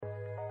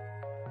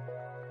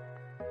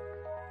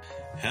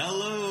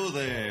Hello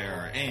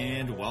there,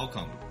 and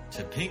welcome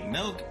to Pink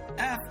Milk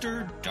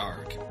After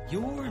Dark,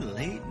 your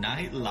late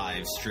night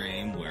live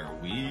stream where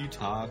we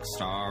talk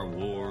Star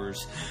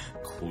Wars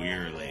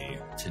queerly.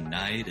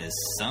 Tonight is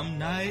some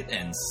night,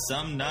 and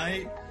some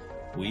night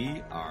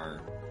we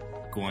are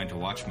going to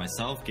watch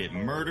myself get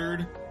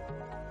murdered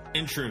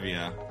in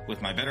trivia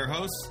with my better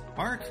hosts,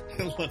 Mark.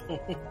 Hello.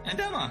 And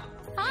Emma.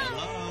 Hi.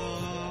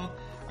 Hello.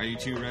 Are you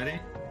two ready?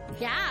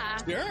 Yeah.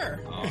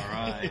 Sure. All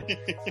right.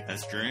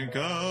 Let's drink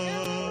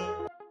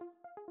up.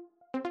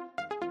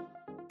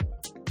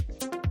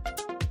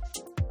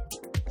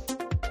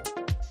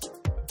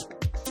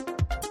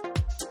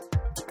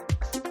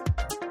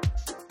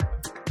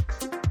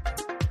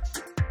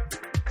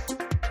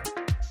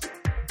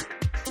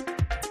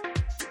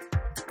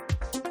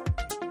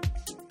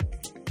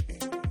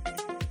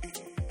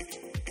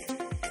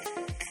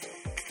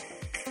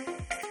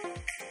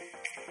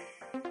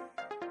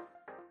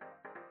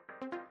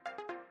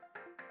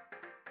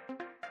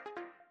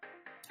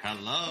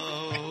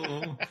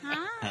 Hello.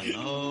 Hi.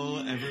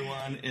 Hello,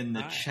 everyone in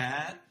the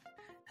chat.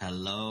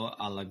 Hello,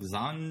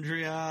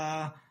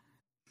 Alexandria.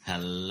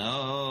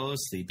 Hello,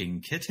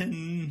 Sleeping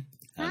Kitten.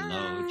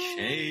 Hello, Hi.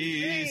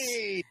 Chase.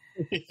 Hey.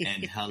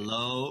 And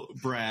hello,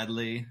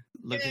 Bradley.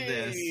 Look at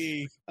this.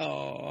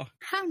 Oh,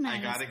 How nice.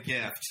 I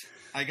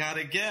got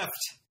a gift.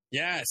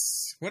 yes.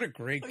 What a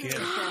great gift.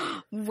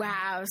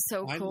 Wow,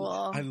 so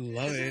cool. I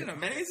love Isn't it. it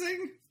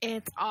amazing?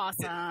 It's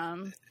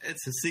awesome.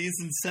 It's a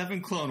Season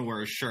 7 Clone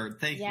Wars shirt.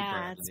 Thank you, Yeah,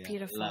 Bradley. it's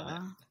beautiful. I love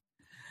it.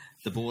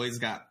 The boys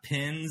got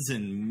pins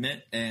and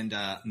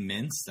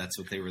mints. That's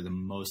what they were the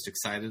most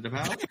excited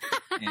about.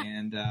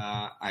 And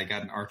I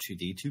got an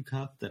R2-D2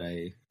 cup that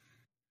I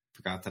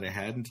forgot that I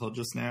had until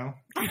just now.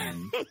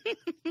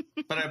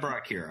 But I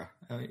brought Kira.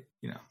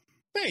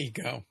 There you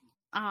go.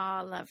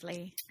 Oh,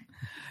 lovely.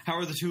 How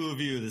are the two of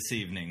you this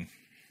evening?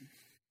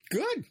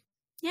 Good.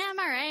 Yeah, I'm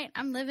all right.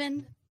 I'm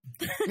living.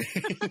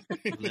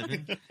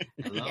 Living?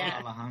 Hello,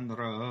 Yeah.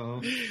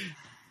 Alejandro.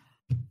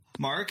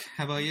 Mark,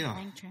 how about you?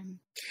 Langtron.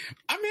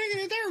 I'm hanging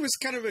in there. It was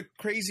kind of a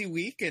crazy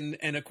week and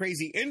a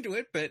crazy end to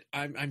it, but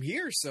I'm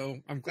here, so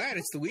I'm glad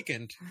it's the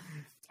weekend.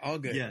 All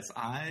good. Yes,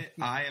 I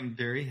am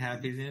very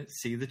happy to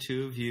see the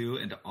two of you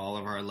and all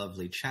of our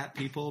lovely chat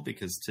people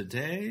because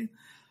today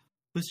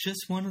was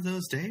just one of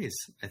those days.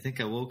 I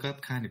think I woke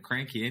up kind of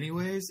cranky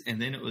anyways,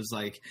 and then it was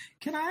like,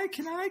 can I,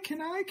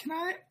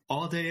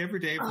 all day, every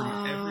day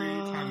from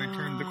every time I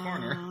turned the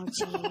corner.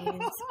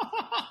 Jeez.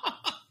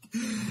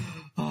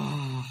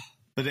 Oh,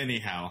 but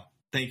anyhow,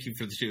 thank you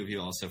for the two of you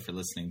also for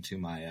listening to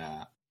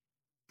my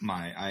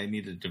I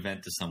needed to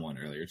vent to someone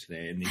earlier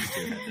today, and these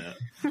two had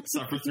to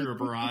suffer through a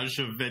barrage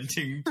of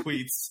venting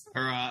tweets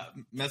or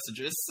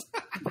messages.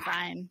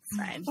 Fine.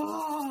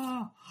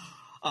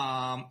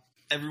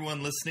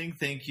 Everyone listening,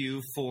 thank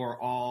you for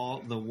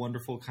all the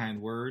wonderful, kind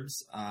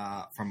words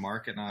from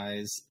Mark and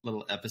I's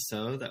little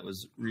episode. That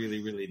was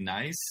really, really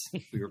nice.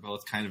 We were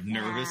both kind of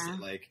nervous Yeah.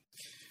 that,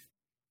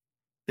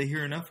 they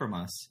hear enough from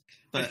us.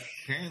 But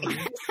apparently,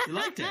 you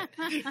liked it.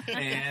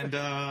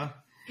 And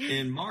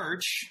in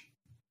March,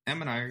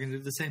 Em and I are going to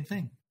do the same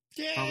thing.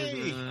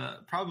 Yay.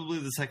 Probably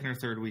the second or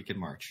third week in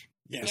March.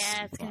 Yes.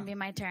 Yeah, it's going to be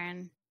my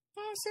turn.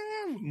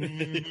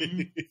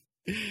 Awesome.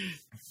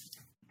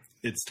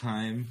 It's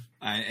time.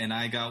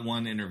 I got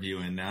one interview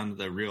in. Now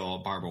the real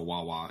Barbara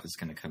Wawa is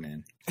going to come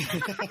in.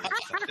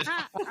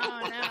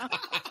 Oh, no.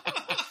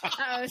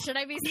 Oh, should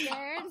I be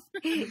scared?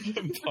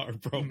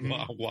 Barbara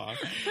Wawa.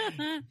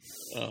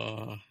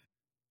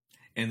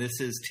 And this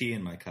is tea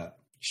in my cup.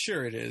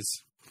 Sure it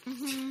is.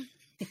 Mhm.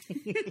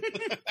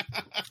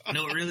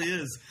 No, it really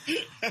is.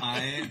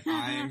 I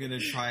am going to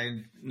try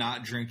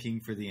not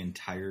drinking for the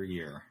entire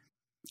year.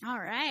 All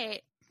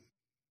right.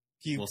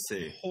 You We'll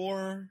see.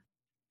 poor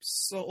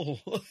soul.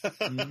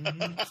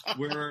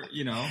 We're, 2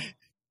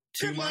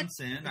 Good luck. months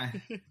in.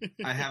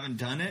 I haven't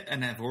done it,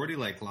 and I've already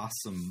lost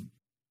some.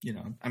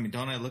 Don't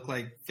I look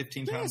like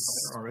 15 pounds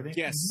lighter already?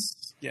 Yes.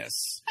 Yes.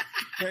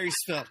 Very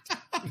svelte.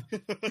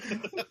 There we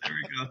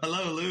go.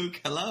 Hello,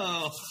 Luke.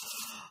 Hello.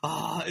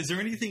 Is there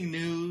anything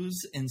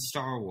news in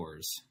Star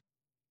Wars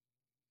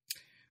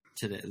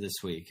this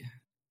week?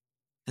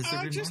 Has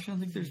there been Just much? I don't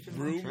think there's been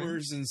much, right?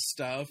 rumors and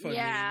stuff. I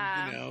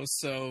Yeah. mean,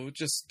 so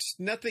just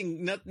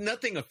nothing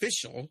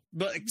official,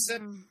 but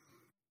except Mhm.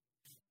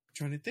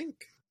 trying to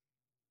think.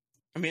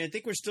 I mean, I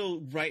think we're still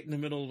right in the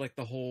middle of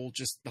the whole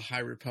just the High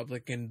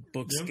Republic and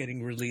books Yep.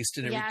 getting released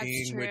and Yeah,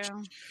 everything, it's which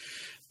true.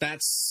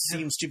 that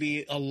seems to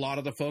be a lot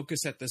of the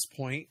focus at this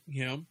point,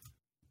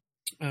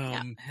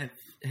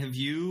 Have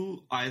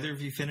you, either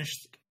of you,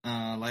 finished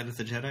Light of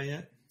the Jedi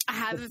yet? I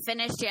haven't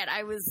finished yet.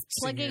 I was Same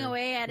plugging here.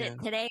 away at Yeah.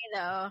 it today, though.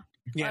 I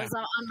Yeah. was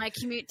on my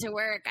commute to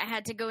work. I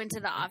had to go into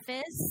the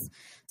office.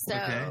 So,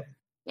 Okay.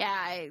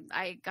 yeah,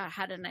 I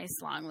had a nice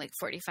long,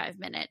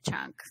 45-minute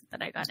chunk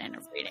that I got in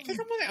of I reading. think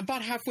I'm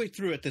about halfway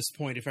through at this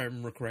point, if I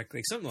remember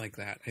correctly. Something like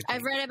that. I think.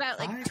 I've read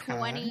about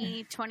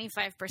Okay.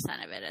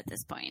 25% of it at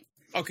this point.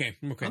 Okay.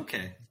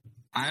 Okay.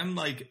 I'm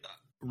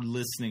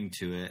listening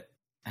to it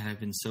And I've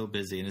been so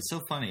busy, and it's so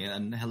funny.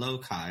 And hello,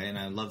 Kai, and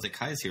I love that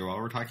Kai's here while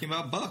we're talking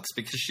about books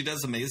because she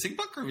does amazing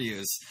book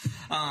reviews.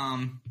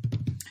 I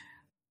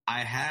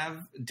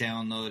have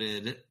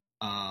downloaded,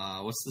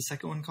 what's the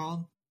second one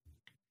called?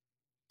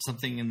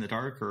 Something in the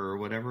Dark or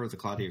whatever, the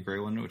Claudia Gray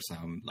one, which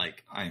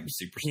I am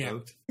super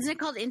stoked. Isn't it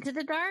called Into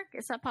the Dark?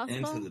 Is that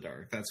possible? Into the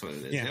Dark, that's what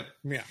it is. Yeah.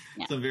 Yep.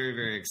 Yeah. So very,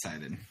 very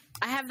excited.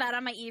 I have that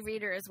on my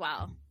e-reader as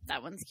well.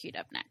 That one's queued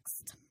up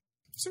next.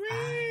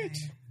 Sweet.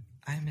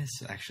 I miss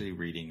actually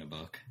reading a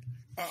book.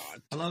 Oh,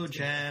 Hello,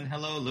 Jen.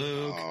 Hello,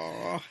 Luke.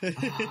 oh.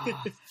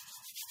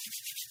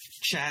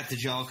 Chat,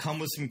 did y'all come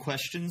with some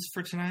questions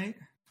for tonight?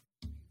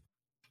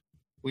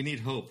 We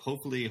need Hope.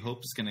 Hopefully,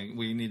 Hope's gonna.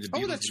 We need to.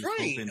 Oh, that's Hope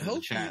right. into Hope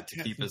the chat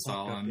to keep us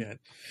all on.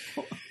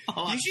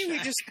 Usually,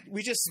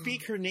 we just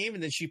speak her name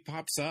and then she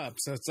pops up.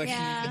 So it's like,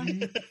 Yeah.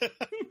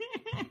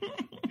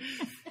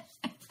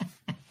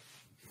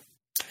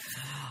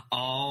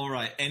 All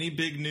right. Any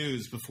big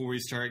news before we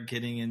start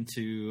getting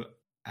into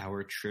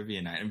our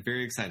trivia night? I'm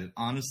very excited.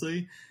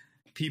 Honestly,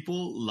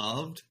 people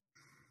loved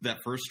that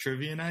first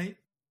trivia night.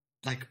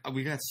 Like,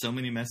 we got so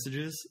many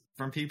messages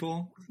from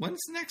people. When's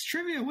the next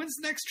trivia? When's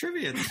the next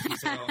trivia?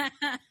 So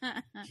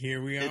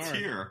here we are. it's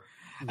here.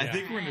 Yeah. I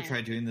think we're going to try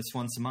doing this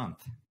once a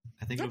month.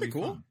 I think That'd it'll be be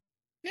cool. fun,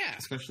 Yeah.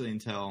 especially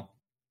until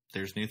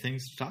there's new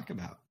things to talk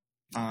about.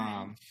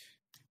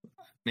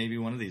 Maybe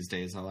one of these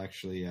days I'll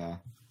actually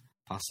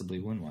possibly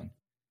win one.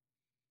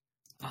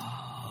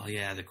 Oh,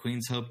 yeah, The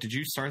Queen's Hope. Did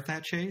you start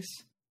that,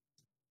 Chase?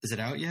 Is it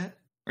out yet?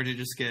 Or did it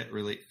just get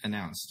really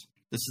announced?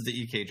 This is the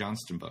E.K.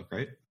 Johnston book,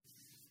 right?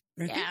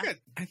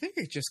 I think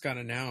it just got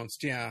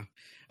announced. Yeah.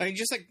 I mean,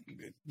 just like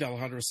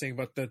Alejandro was saying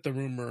about the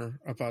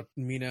rumor about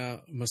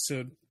Mina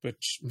Massoud,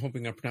 which I'm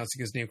hoping I'm pronouncing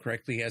his name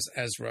correctly, as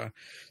Ezra.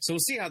 So we'll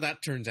see how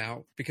that turns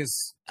out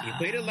because he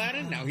played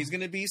Aladdin. Now he's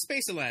going to be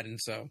Space Aladdin.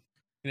 So,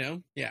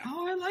 yeah.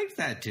 Oh, I like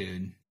that,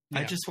 dude. Yeah.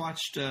 I just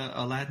watched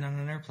Aladdin on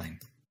an airplane.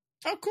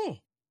 Oh, cool.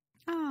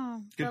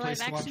 Oh, Good the place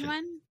live to watch action it.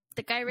 one?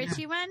 The Guy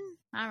Ritchie one?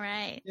 All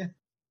right. Yeah.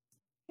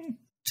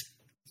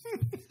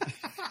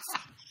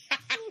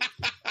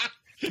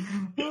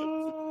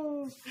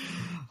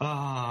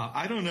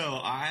 I don't know.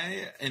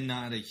 I am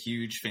not a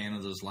huge fan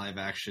of those live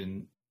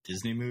action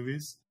Disney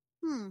movies.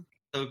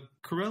 So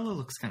Cruella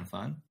looks kind of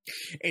fun.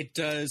 It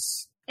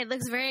does. It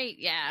looks very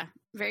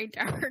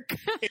dark.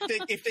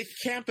 If they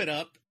camp it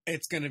up,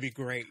 it's going to be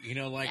great.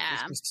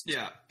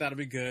 That'll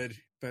be good.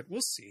 But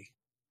we'll see.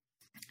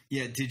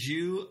 Yeah. Did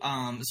you?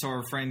 So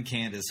our friend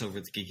Candace over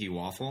at the Geeky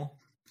Waffle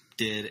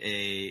did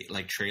a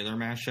trailer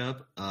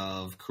mashup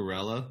of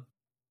Cruella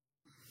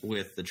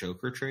with the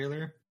Joker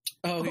trailer.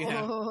 Oh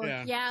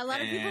yeah. Yeah. A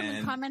lot of people have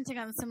been commenting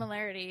on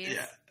similarities.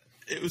 Yeah.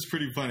 It was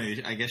pretty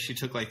funny. I guess she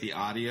took the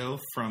audio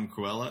from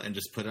Cruella and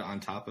just put it on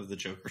top of the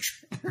Joker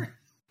trailer.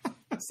 I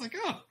was like,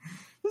 oh,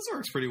 this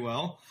works pretty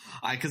well.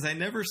 Because I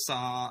never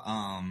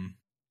saw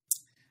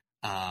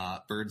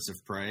Birds of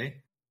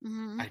Prey.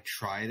 Mm-hmm. I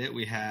tried it.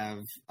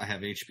 I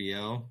have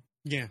HBO,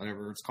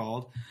 whatever it's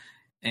called,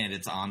 and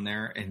it's on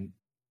there, and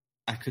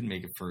I couldn't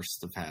make it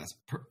past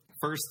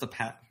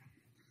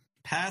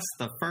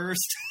the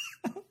first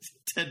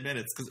 10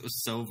 minutes because it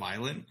was so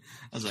violent.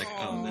 I was like,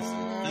 oh,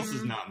 this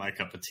is not my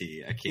cup of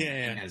tea. I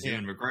can't. It has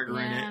Ewan McGregor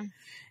in it,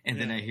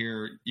 and then I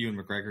hear Ewan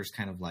McGregor's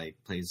kind of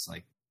plays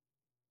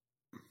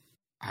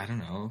I don't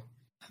know,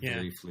 a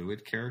very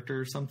fluid character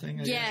or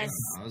something. I guess.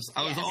 I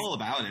was all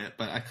about it,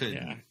 but I couldn't.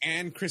 Yeah.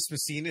 And Chris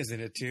Messina's in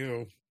it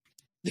too.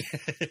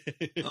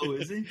 Oh,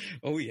 is he?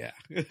 Oh yeah.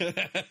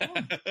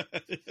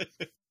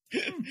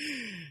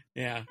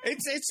 Yeah,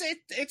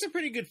 it's a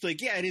pretty good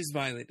flick. Yeah, it is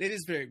violent. It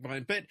is very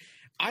violent, but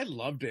I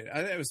loved it.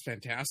 I thought it was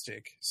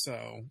fantastic.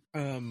 So,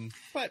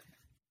 but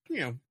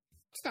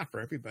it's not for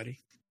everybody.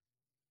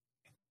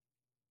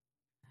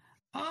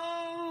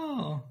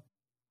 Oh,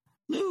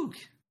 Luke,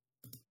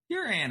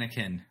 you're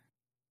Anakin.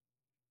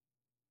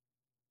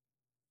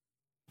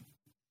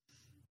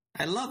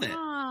 I love it.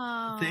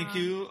 Aww. Thank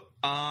you.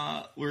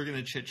 We're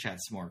gonna chit chat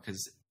some more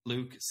because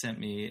Luke sent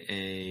me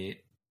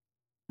a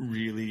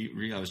really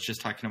I was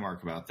just talking to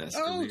Mark about this.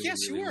 Oh, yes,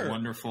 you were.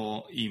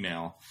 Wonderful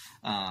email.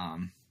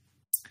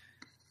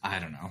 I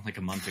don't know,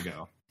 a month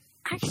ago.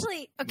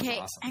 Actually, okay,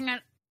 awesome. hang on.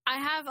 I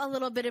have a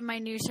little bit of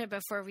minutia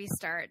before we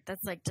start.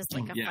 That's just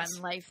a yes.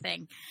 fun life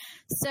thing.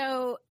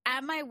 So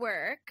at my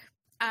work,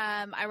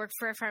 I work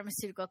for a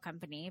pharmaceutical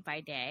company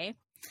by day.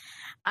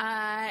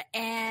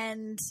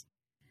 And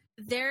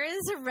there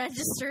is a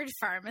registered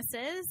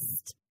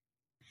pharmacist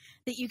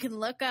that you can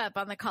look up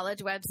on the college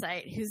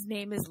website whose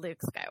name is Luke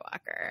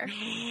Skywalker.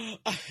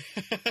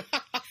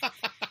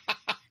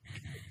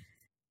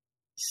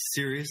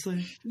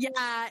 Seriously?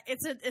 Yeah,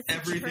 it's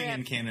everything a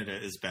in Canada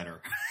is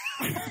better.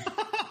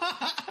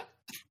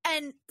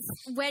 And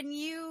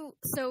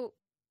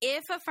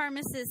if a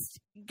pharmacist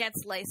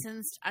gets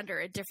licensed under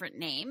a different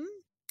name,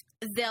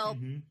 they'll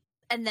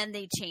and then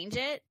they change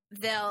it,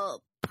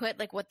 they'll put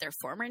like what their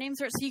former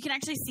names were. So you can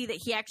actually see that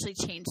he actually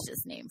changed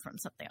his name from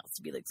something else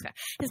to be Luke Skywalker.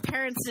 His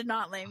parents did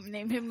not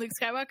name him Luke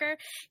Skywalker.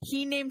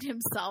 He named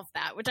himself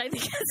that, which I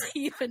think is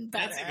even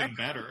better. That's even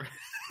better.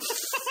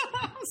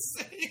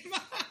 Same.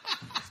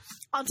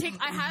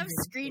 I have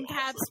screen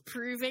caps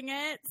proving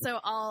it, so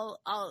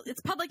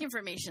it's public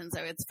information,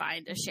 so it's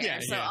fine to share.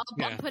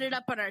 I'll put it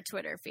up on our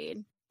Twitter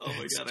feed. Oh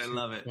my God, I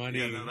love it. Funny.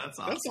 Yeah, no, that's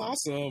awesome. That's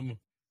awesome.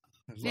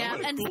 Yeah,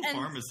 what a cool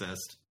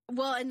pharmacist.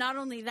 Well, and not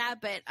only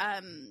that, but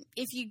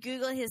if you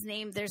Google his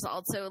name, there's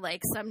also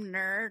like some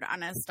nerd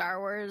on a Star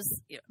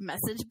Wars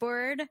message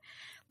board,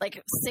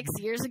 like 6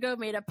 years ago,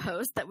 made a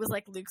post that was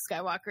like, Luke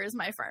Skywalker is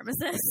my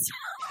pharmacist.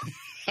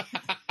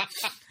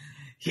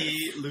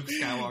 Luke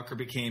Skywalker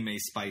became a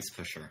spice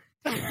pusher.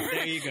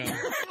 There you go.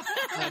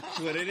 That's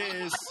what it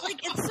is.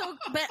 Like, it's so,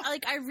 but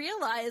like, I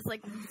realized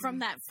like from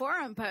that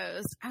forum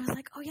post, I was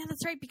like, oh yeah,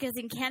 that's right. Because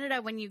in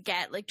Canada, when you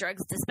get like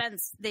drugs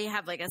dispensed, they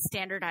have like a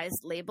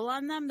standardized label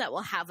on them that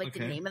will have like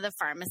the name of the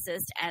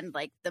pharmacist and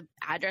like the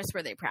address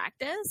where they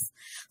practice.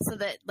 So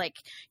that like,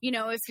 you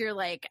know, if you're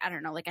like, I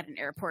don't know, like at an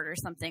airport or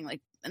something, like,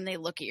 and they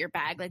look at your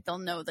bag, like they'll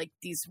know like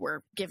these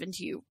were given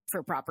to you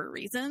for proper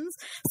reasons.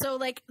 So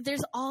like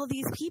there's all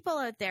these people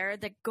out there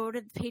that go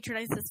to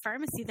patronize this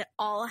pharmacy that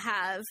all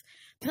have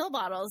pill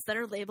bottles that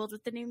are labeled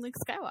with the name Luke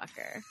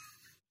Skywalker.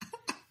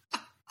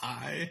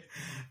 I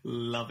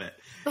love it.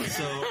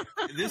 So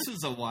this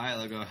was a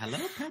while ago. Hello,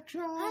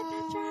 Petra. Hi,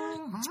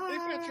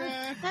 Petra.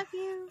 Hey, Petra. Love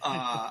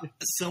you.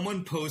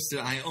 Someone posted,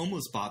 I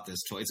almost bought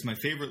this toy. It's my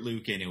favorite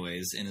Luke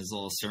anyways, in his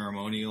little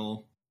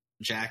ceremonial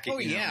jacket. Oh,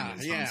 yeah,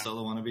 his yeah. Han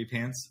Solo wannabe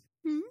pants.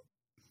 Mm-hmm.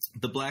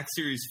 The Black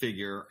Series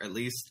figure, at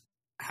least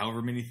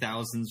however many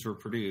thousands were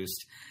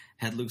produced,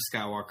 had Luke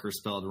Skywalker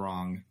spelled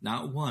wrong.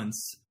 Not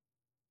once,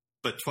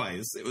 but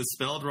twice. It was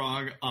spelled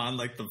wrong on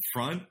like the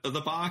front of the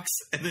box,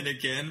 and then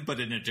again, but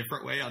in a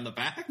different way on the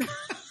back.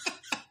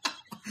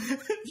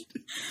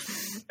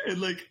 And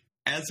like,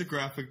 as a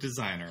graphic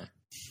designer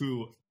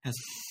who has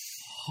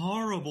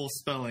horrible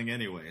spelling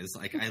anyways,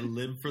 like I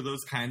live for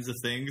those kinds of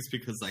things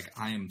because like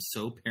I am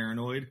so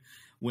paranoid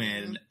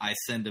when I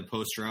send a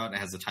poster out and it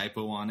has a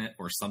typo on it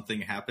or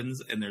something happens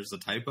and there's a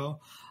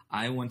typo.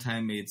 I one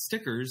time made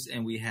stickers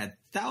and we had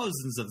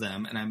thousands of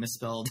them and I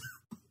misspelled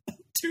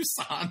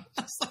Tucson.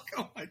 I was like,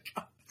 oh my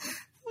God,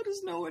 how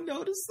does no one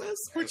notice this?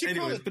 What'd you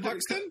call it?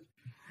 Tucson?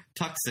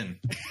 Tucson.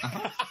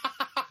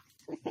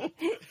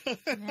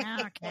 Yeah,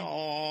 okay.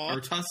 Aww.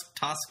 Or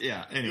Tusk.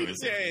 Yeah, anyways.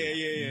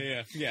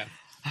 Yeah.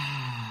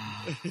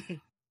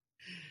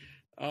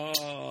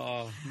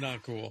 Oh,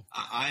 not cool.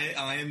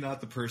 I am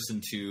not the person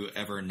to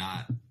ever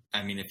not.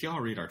 I mean, if y'all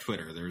read our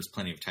Twitter, there's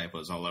plenty of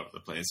typos all over the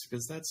place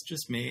because that's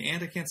just me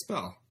and I can't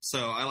spell.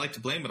 So I like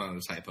to blame it on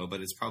a typo, but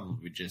it's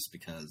probably just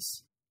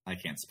because I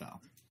can't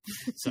spell.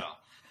 So,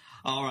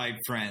 all right,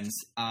 friends,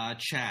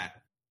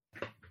 chat,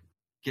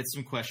 get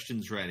some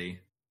questions ready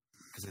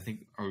because I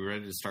think, are we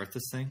ready to start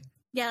this thing?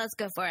 Yeah, let's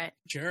go for it.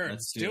 Sure,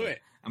 let's do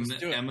it.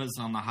 Emma's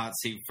on the hot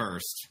seat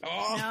first.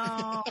 Oh.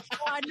 No,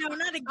 oh, no,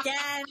 not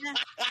again.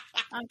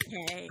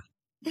 Okay,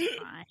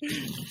 fine.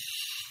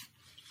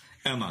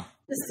 Emma.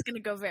 This is going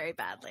to go very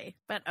badly,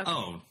 but okay.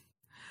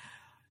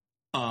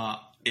 Oh.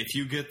 If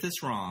you get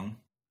this wrong,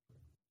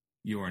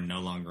 you are no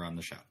longer on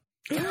the show.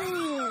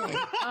 Oh,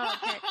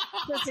 okay.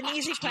 So it's an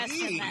easy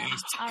question then.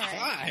 All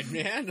right. God,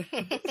 man.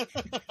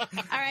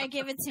 All right,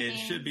 give it to me. It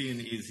should be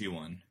an easy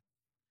one.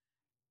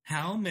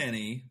 How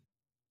many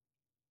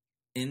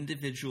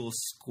individual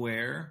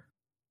square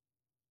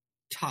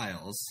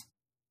tiles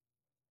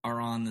are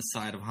on the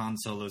side of Han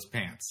Solo's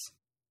pants?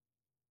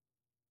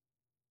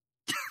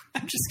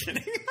 I'm just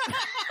kidding.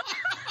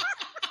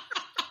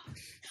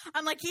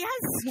 I'm like, he has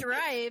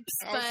stripes,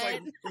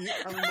 but...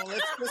 Like, well,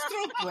 let's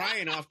throw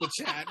Brian off the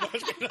chat.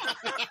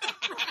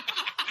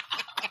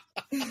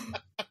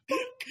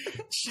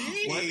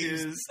 Jeez. What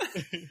is...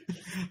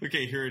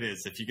 Okay, here it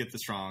is. If you get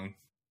this wrong,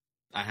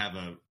 I have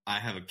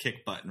a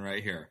kick button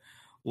right here.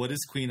 What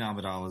is Queen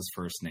Amidala's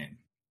first name?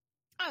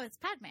 Oh, it's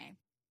Padme.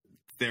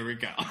 There we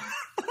go.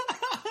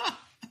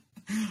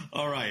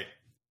 All right.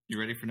 You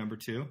ready for number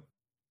 2?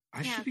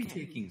 I should be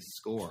taking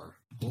score.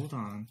 Hold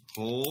on.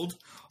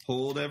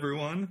 Hold,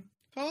 everyone.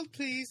 Hold,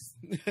 please.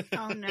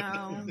 Oh,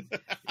 no.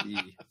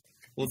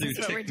 We'll do tick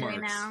marks. What we're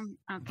doing now?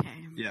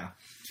 Okay. Yeah.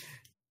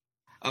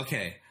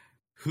 Okay.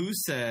 Who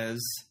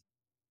says...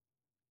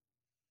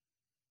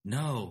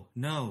 No,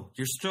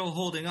 you're still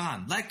holding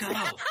on. Let go.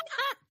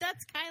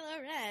 That's Kylo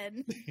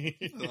Ren.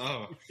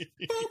 Oh.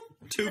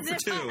 2 for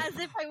 2. As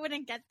if I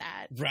wouldn't get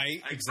that.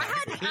 Right,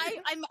 exactly.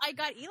 I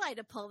got Eli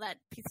to pull that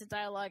piece of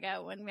dialogue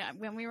out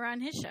when we were on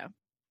his show.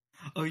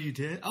 Oh, you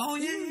did? Oh,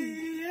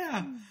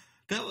 yeah.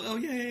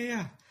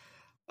 Yeah.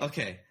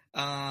 Okay.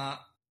 I'm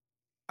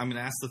going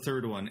to ask the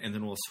third one, and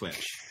then we'll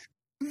switch.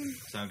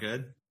 Sound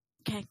good?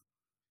 Okay.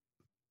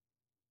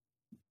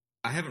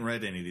 I haven't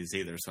read any of these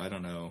either, so I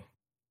don't know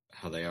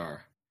how they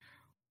are.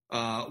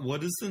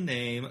 What is the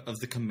name of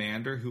the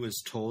commander who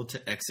is told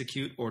to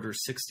execute Order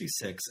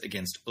 66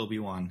 against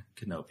Obi-Wan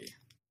Kenobi?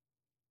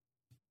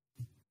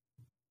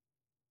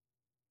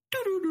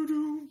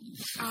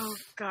 Oh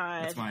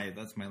God.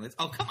 That's my list.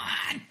 Oh, come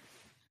on.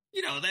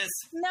 You know this.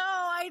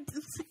 No,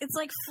 it's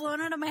like flown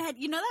out of my head.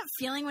 You know that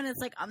feeling when it's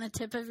like on the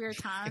tip of your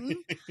tongue?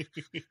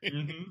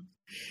 Mm-hmm.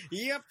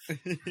 Yep.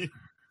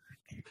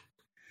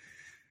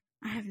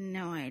 I have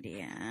no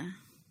idea.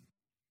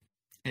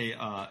 Hey,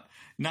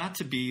 not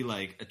to be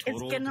like a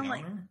total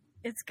downer.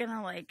 It's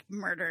gonna like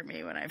murder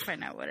me when I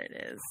find out what it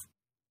is.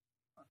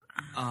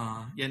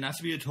 Yeah, not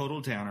to be a total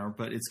downer,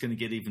 but it's gonna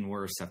get even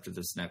worse after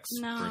this next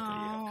birthday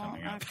you have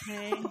coming up.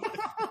 Okay.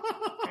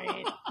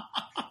 Great.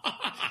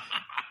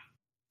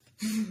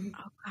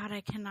 Oh God,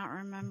 I cannot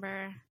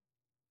remember.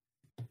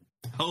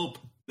 Hope.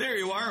 There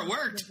you are. It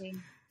worked.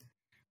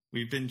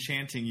 We've been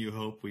chanting you,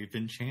 Hope. We've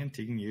been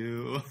chanting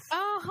you.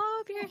 Oh,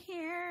 Hope, you're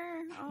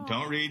here. Oh.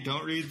 Don't read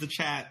the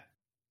chat.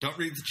 Don't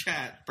read the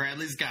chat.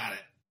 Bradley's got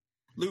it.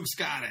 Luke's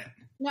got it.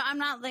 No, I'm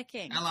not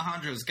looking.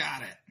 Alejandro's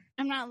got it.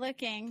 I'm not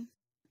looking.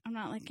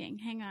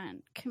 Hang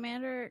on.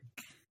 Commander.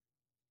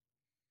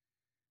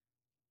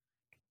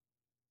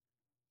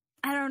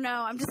 I don't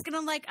know. I'm just going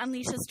to like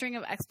unleash a string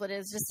of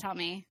expletives. Just tell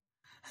me.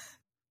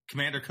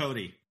 Commander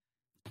Cody.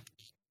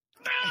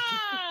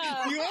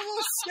 Ah! You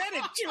almost said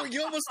it too.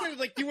 You almost said it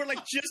like you were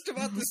like just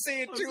about to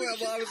say it too.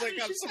 I was like,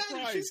 I'm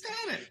surprised. She's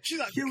got it. She's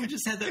like, yeah, we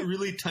just had that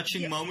really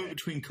touching moment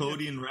between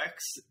Cody and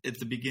Rex at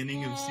the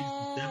beginning of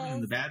season 7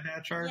 in the Bad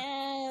Batch arc.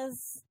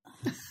 Yes.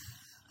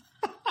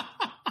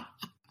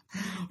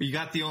 You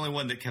got the only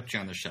one that kept you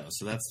on the show,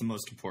 so that's the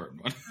most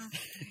important one.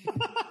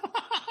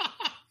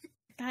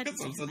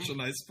 Because I'm such a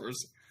nice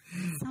person.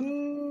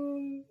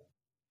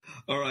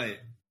 All right.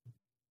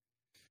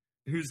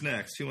 Who's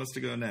next? Who wants to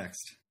go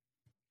next?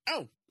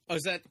 Oh,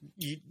 is that?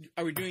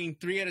 Are we doing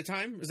 3 at a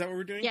time? Is that what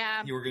we're doing?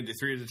 Yeah. You were going to do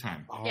 3 at a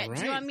time. All right. right.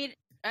 Do you want me to,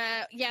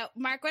 yeah,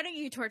 Mark, why don't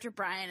you torture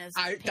Brian as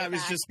I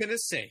was just going to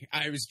say.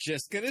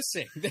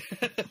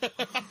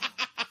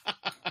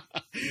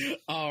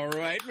 All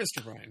right,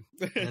 Mr. Brian.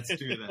 Let's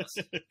do this.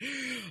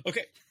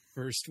 Okay.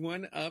 First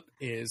one up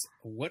is,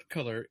 what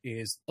color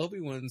is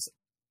Obi-Wan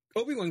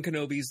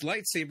Kenobi's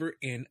lightsaber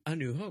in A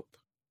New Hope?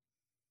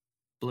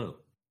 Blue.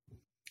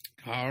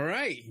 All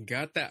right,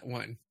 got that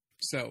one.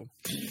 So,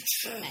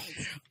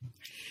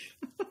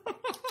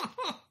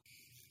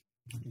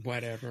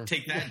 whatever.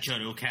 Take that,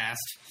 Judo Cast.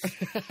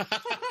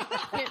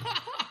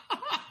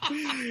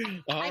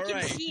 All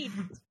right. Cheat.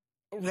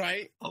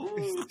 Right.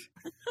 Oh.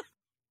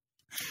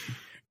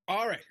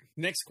 All right.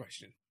 Next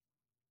question.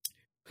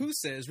 Who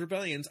says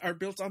rebellions are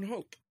built on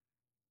hope?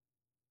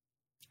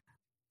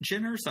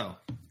 Jyn Erso.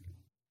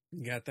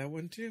 Got that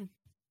one too.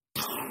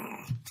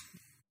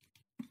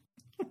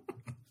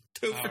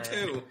 2 for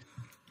 2.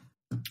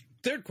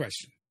 Third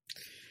question.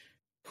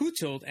 Who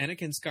told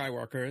Anakin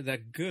Skywalker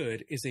that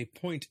good is a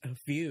point of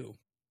view?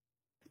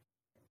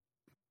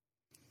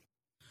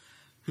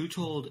 Who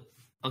told...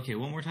 Okay,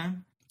 one more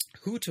time.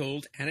 Who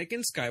told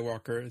Anakin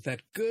Skywalker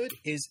that good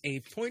is a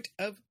point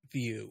of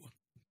view?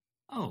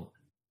 Oh,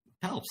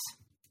 helps.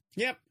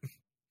 Yep.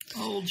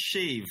 Old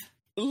Sheev.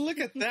 Look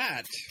at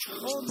that.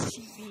 Old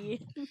Sheevy.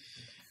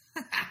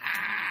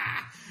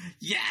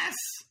 Yes!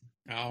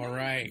 All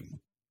right.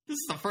 This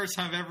is the first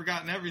time I've ever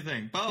gotten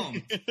everything.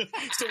 Boom.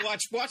 So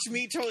watch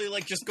me totally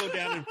like just go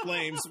down in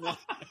flames.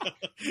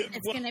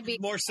 It's going to be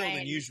more so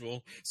than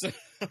usual. So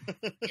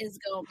it's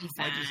going to be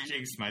fine. I just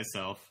jinxed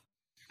myself.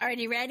 Are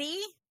you ready?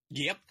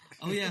 Yep.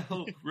 Oh yeah,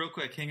 Hope. Real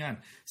quick, hang on.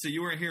 So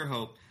you weren't here,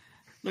 Hope.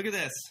 Look at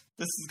this.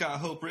 This has got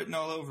Hope written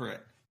all over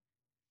it.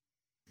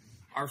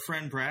 Our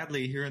friend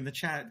Bradley here in the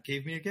chat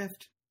gave me a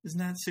gift. Isn't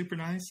that super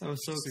nice? I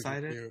was so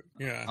excited. Cute.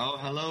 Yeah. Oh,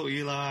 hello,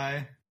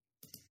 Eli.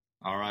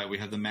 All right, we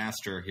have the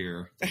master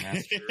here. The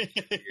master is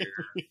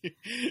here.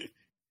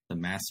 The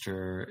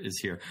master is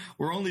here.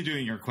 We're only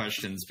doing your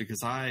questions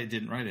because I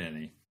didn't write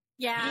any.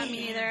 Yeah,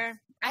 me neither.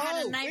 I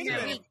had a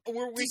nightmare week.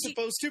 Were we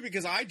supposed to?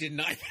 Because I did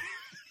not.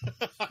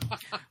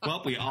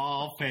 Well, we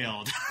all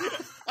failed.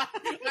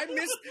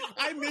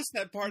 I missed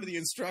that part of the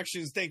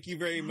instructions. Thank you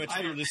very much,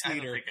 fearless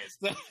leader.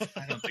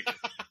 I don't think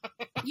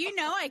You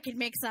know, I could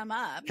make some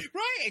up.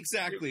 Right,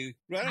 exactly.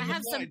 Right.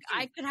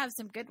 I could have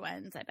some good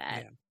ones. I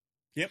bet.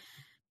 Yeah. Yep.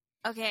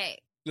 Okay.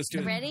 Let's do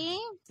it. Ready?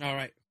 All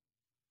right.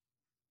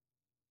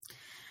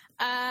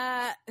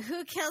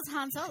 Who kills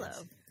Han Solo?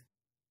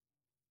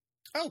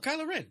 Oh,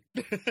 Kylo Ren.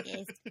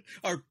 Yes.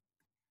 Or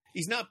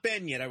he's not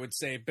Ben yet, I would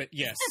say, but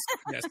yes,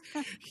 yes.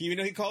 Even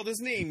though he called his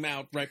name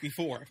out right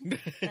before.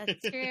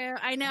 That's true.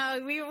 I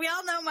know. We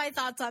all know my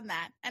thoughts on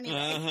that. Anyway.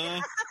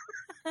 Uh-huh.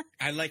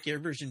 I like your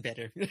version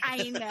better.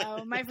 I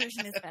know. My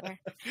version is better.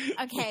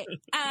 Okay.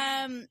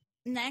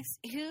 Next,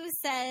 who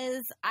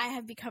says I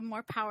have become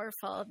more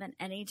powerful than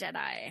any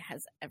Jedi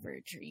has ever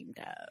dreamed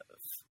of?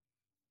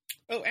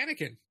 Oh,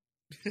 Anakin.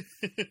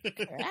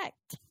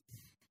 Correct.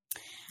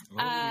 Oh,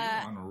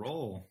 you're on a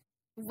roll.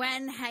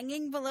 When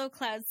hanging below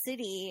Cloud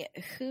City,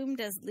 whom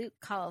does Luke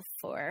call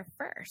for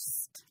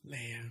first?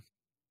 Leia.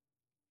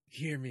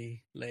 Hear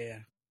me,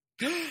 Leia.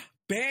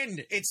 Ben!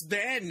 It's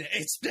Ben!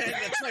 It's Ben!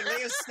 That's right,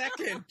 Leia's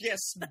second. Yes,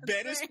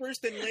 Ben is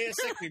first and Leia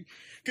second.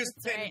 Because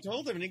Ben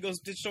told him and he goes,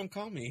 "Ditch, don't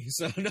call me."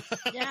 So no.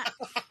 Yeah.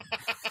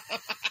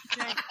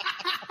 Right.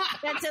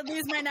 That's at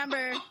least my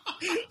number. No.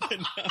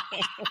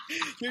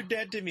 You're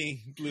dead to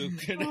me, Luke.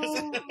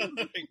 Oh.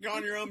 Go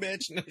on your own,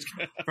 bitch.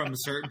 From a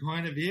certain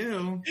point of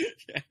view.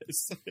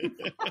 Yes.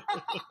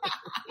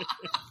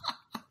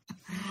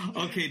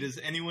 Okay, does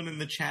anyone in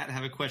the chat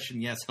have a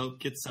question? Yes, Hope,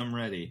 get some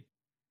ready.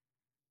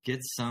 Get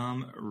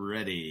some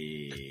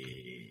ready.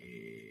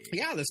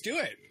 Yeah, let's do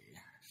it.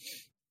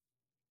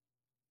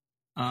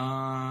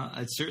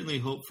 I'd certainly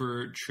hope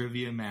for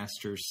Trivia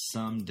Master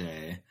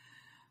someday.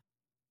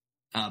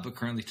 But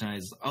currently tonight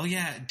is... Oh,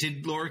 yeah.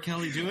 Did Laura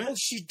Kelly do it? Oh,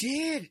 she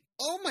did.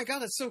 Oh, my God.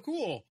 That's so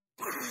cool.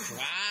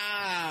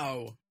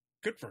 Wow.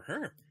 Good for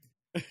her.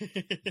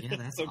 Yeah,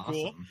 that's so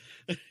awesome.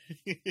 Cool.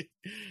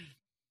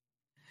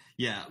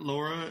 Yeah,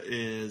 Laura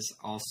is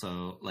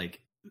also, like,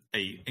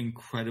 a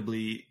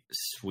incredibly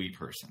sweet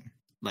person.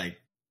 Like,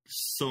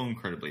 so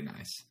incredibly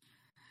nice.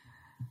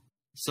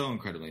 So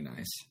incredibly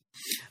nice.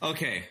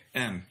 Okay,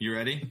 Em, you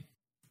ready?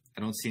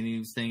 I don't see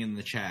anything in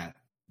the chat.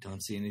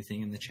 Don't see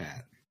anything in the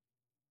chat.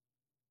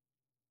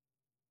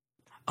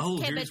 Oh,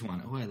 Okay, here's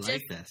one. Oh, I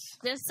like this.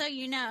 Just so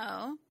you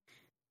know,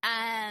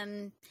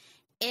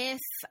 if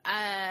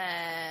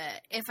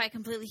I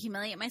completely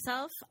humiliate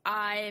myself,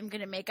 I am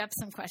going to make up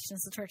some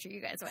questions to torture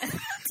you guys with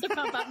to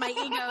pump up my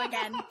ego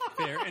again.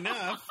 Fair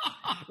enough.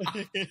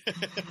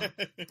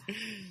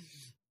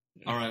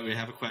 All right, we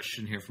have a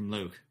question here from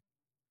Luke.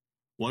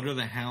 What are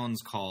the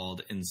hounds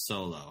called in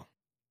Solo?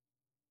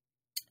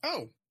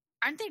 Oh.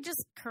 Aren't they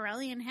just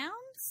Corellian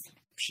hounds?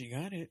 She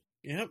got it.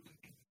 Yep.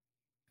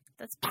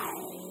 That's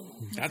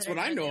what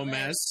I know them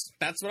as.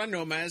 That's what I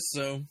know them as,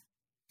 so.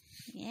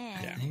 Yeah.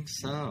 I think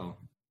so.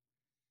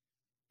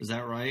 Is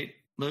that right,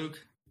 Luke?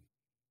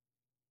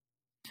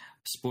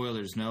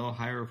 Spoilers, no.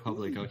 High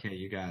Republic. Ooh. Okay,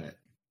 you got it.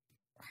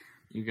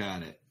 You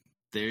got it.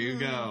 There you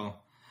go.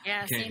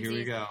 Yeah, okay, here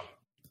we go.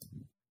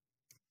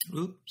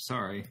 Oops,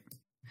 sorry.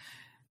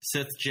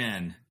 Sith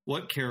Jen,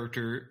 what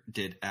character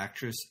did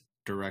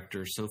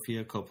actress-director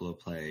Sofia Coppola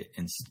play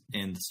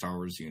in the Star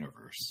Wars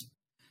universe?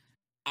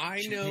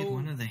 I She know. played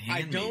one of the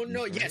I don't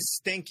know. handmaidens, right? Yes,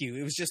 thank you.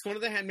 It was just one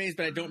of the handmaids,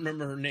 but I don't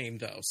remember her name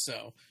though.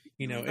 So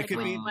you know, it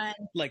could be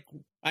like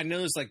I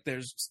know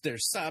there's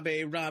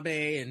Sabe,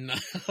 Rabe, and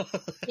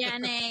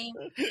Yanne.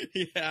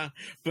 yeah,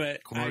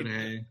 but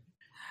Corday.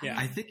 Yeah,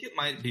 I think it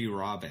might be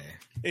Rabe.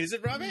 Is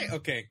it Rabe?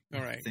 Okay,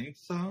 all right. I think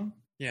so.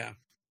 Yeah.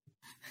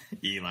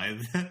 Eli,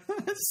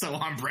 so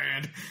on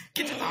brand.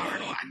 Get to the hard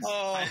ones.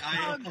 Oh,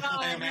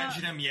 I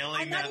imagine him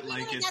yelling that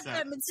like it's.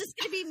 It's just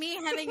gonna be me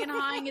hemming and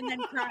hawing and then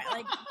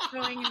like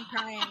going and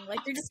crying. Like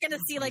you're just gonna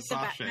see like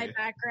my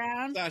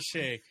background.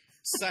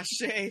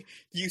 Sashay,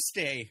 you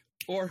stay.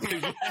 Or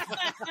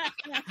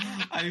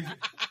I'm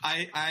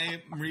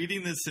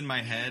reading this in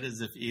my head as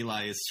if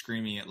Eli is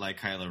screaming it like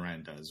Kylo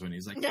Ren does when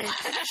he's like, "Get the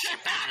shit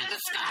out of the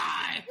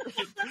sky!"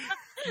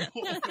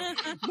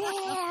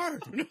 More.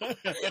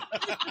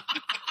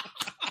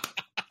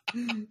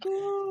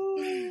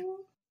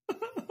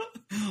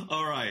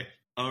 All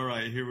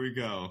right, here we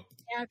go.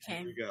 Okay.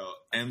 Here we go.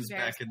 M's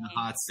back in the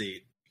hot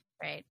seat.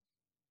 Right.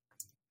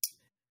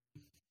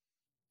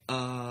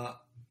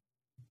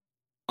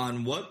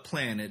 On what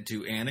planet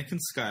do Anakin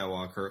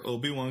Skywalker,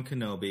 Obi-Wan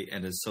Kenobi,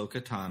 and Ahsoka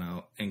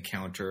Tano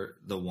encounter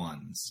the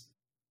Ones?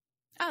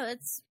 Oh,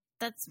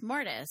 that's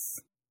Mortis.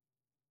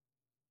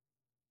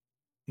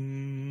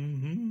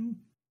 Mm-hmm.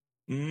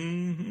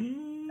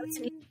 Mm-hmm.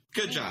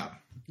 Good job.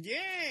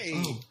 Yay!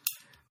 Oh.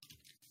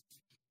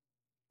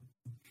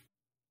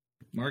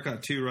 Mark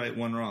got 2 right,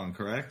 1 wrong,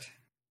 correct?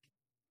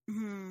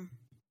 Mm-hmm.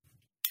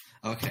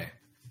 Okay.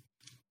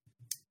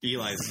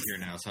 Eli's here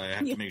now, so I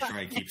have to make sure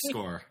I keep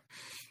score.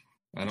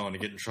 I don't want to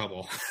get in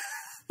trouble.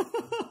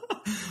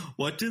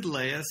 What did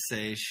Leia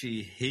say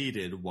she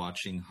hated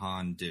watching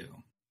Han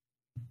do?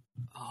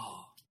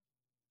 Oh.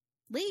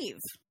 Leave.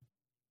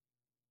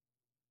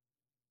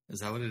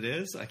 Is that what it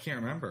is? I can't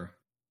remember.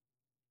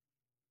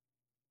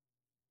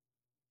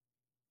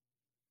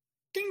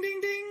 Ding,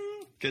 ding,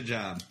 ding. Good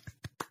job.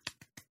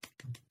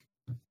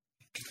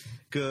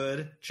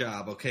 Good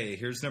job. Okay,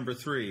 here's number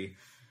 3.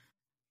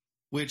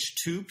 Which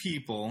 2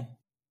 people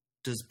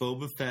does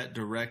Boba Fett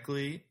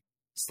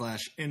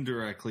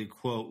directly/indirectly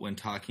quote when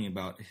talking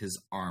about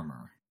his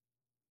armor?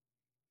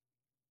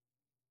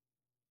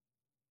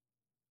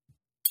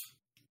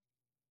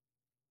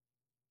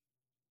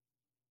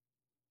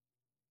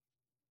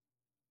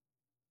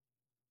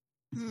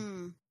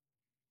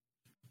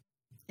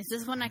 Is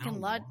this one I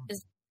can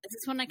is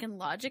this one I can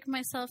logic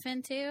myself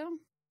into?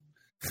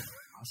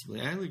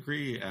 Possibly. I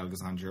agree,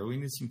 Alexandra. We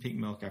need some Pink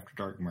Milk After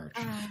Dark merch.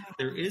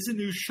 There is a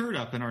new shirt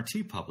up in our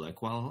TeePublic.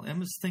 While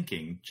Emma's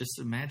thinking, just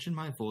imagine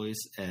my voice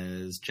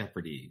as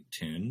Jeopardy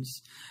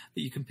tunes.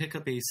 But you can pick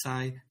up a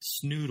Cy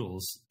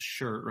Snoodles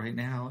shirt right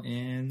now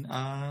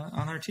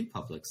on our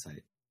TeePublic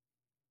site.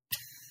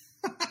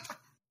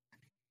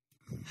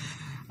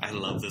 I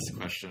love this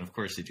question. Of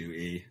course you do,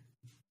 E.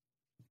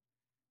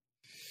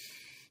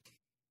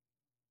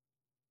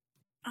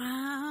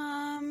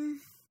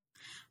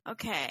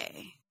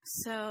 Okay.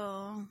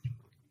 So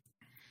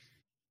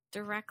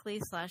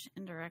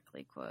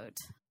directly/indirectly quote.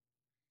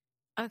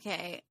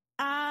 Okay.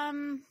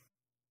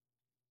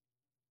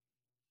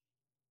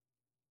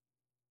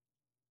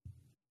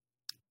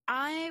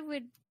 I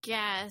would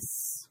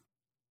guess.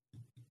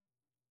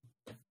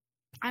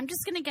 I'm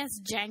just gonna guess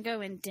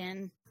Django and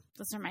Din.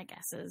 Those are my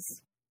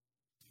guesses.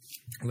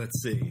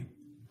 Let's see.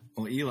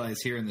 Well,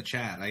 Eli's here in the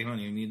chat. I don't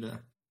even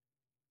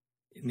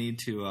need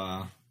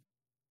to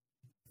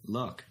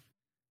look.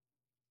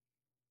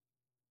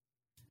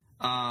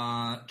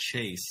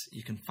 Chase,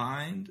 you can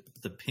find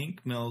the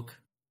Pink Milk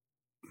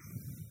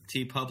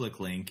TeePublic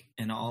link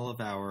in all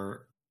of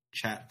our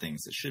chat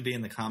things. It should be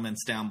in the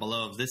comments down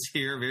below of this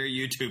here very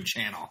YouTube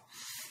channel.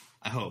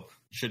 I hope.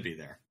 Should be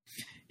there.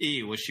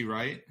 E, was she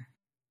right?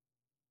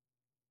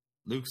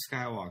 Luke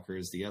Skywalker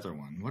is the other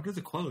one. What are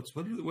the quotes?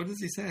 What does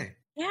he say?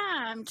 Yeah,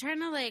 I'm trying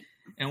to like...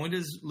 And when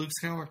does Luke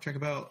Skywalker talk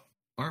about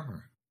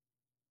armor?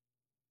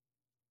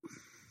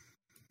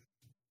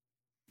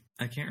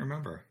 I can't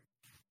remember.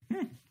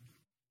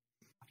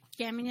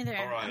 Yeah, me neither.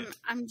 Right.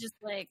 I'm just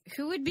like,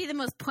 who would be the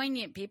most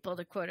poignant people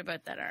to quote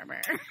about that armor?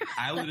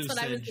 I would have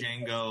said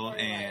Django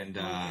and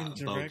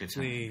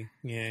Bo-Katan.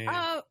 Yeah.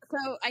 Oh,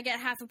 so I get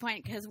half a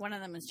point because one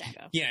of them is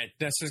Django. Yeah,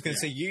 that's just gonna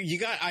say you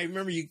got. I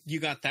remember you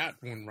got that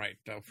one right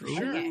though for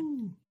sure. Okay.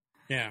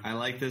 Yeah, I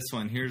like this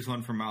one. Here's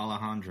one from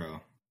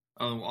Alejandro.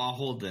 Oh, I'll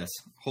hold this.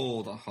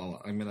 Hold.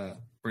 We're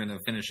gonna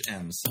finish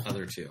M's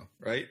other two,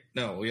 right?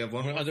 No, we have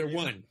one other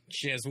one.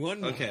 She has one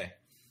more. Okay.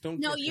 Don't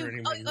no, you.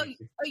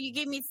 You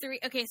gave me three.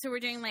 Okay, so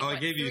we're doing like. I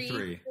gave you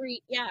three.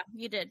 Yeah,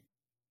 you did.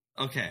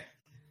 Okay,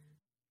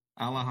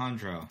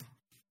 Alejandro.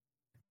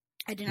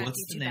 I did not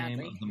What's do the too name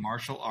badly. of the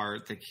martial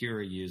art that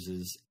Kira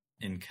uses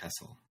in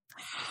Kessel?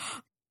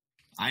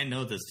 I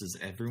know this. Does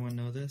everyone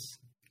know this?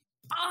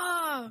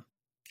 Oh.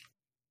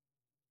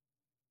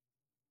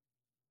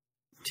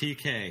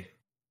 TK.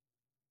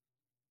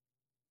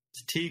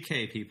 It's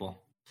TK,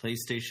 people.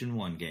 PlayStation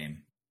 1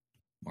 game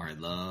where I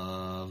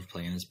love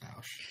playing as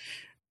Bausch.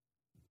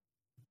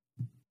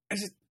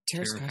 Is it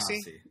Terrace?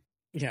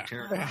 Yeah.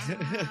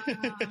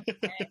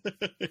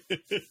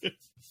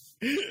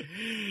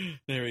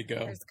 There we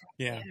go.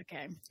 Yeah.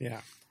 Okay.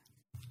 Yeah.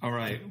 All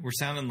right. We're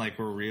sounding like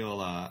we're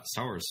real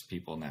Star Wars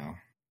people now.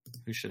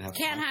 Who should have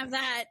Can't have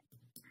that.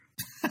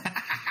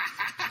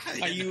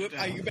 Are you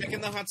back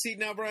in the hot seat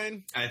now,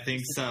 Brian? I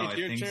think so. I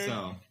think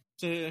so.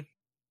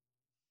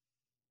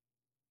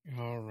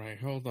 All right,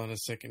 hold on a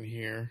second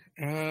here.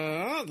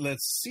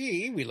 Let's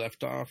see. We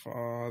left off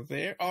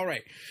there. All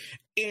right.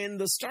 In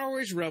the Star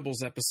Wars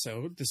Rebels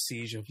episode, The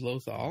Siege of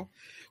Lothal,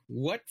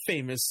 what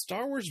famous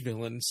Star Wars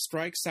villain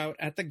strikes out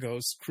at the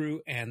Ghost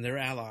crew and their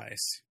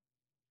allies?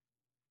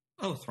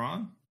 Oh,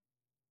 Thrawn?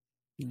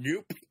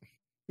 Nope.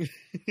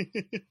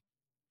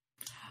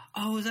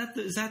 Oh, is that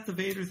the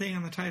Vader thing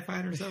on the TIE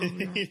Fighter?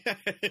 Yeah.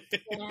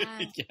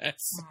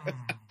 Yes.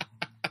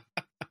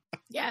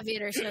 Yeah,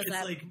 Vader shows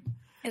up.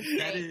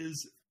 That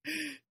is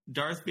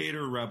Darth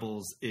Vader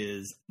Rebels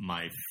is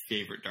my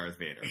favorite Darth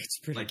Vader. It's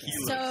pretty like he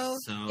so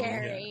looks so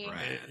scary.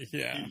 Rad.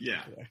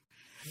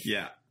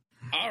 Yeah.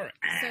 All right.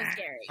 So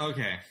scary.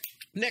 Okay.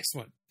 Next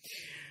one.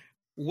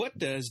 What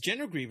does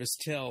General Grievous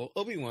tell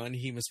Obi-Wan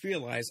he must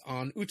realize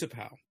on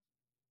Utapau?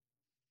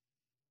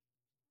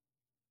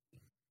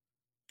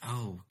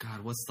 Oh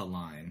God, what's the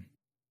line?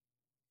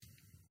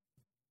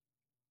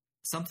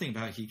 Something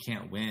about he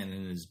can't win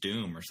and is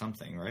doom or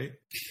something, right?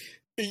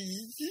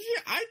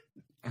 Yeah,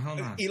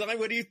 Hold on. Eli,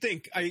 what do you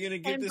think? Are you going to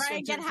give this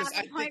Brian one to him? get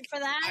half a point for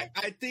that?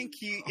 I think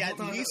he at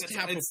least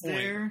half a point.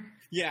 There.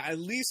 Yeah, at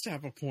least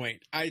half a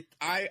point. I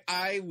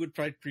would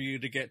fight for you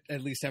to get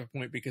at least half a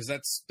point because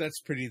that's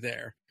pretty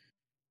there.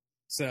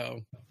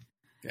 So,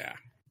 yeah.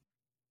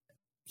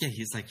 Yeah,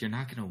 he's like, you're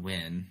not going to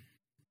win.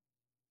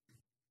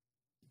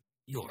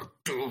 You're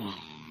doomed,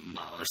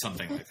 or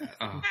something like that.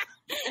 Oh.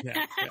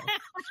 Yeah.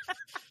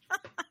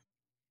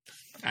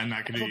 I'm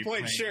not going to be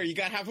point. Sure, you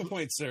got half a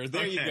point, sir.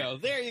 There you go.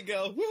 There you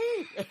go.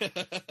 Woohoo!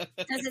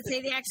 Does it say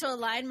the actual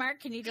line,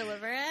 Mark? Can you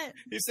deliver it?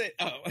 You say,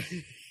 oh.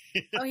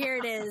 Oh, here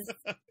it is.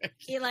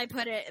 Eli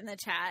put it in the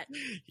chat.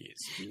 Yes.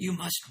 You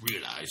must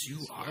realize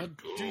you are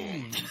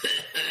doomed.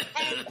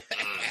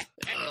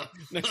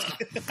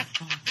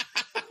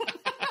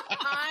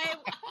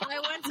 I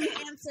want to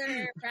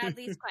answer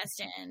Bradley's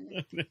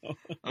question. No.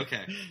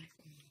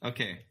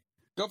 Okay.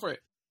 Go for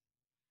it.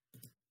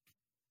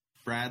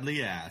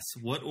 Bradley asks,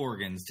 what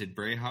organs did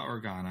Breha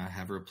Organa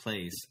have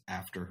replaced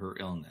after her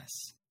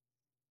illness?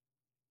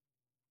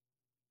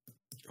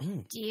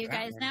 Ooh, do you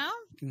guys know?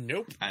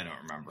 Nope. I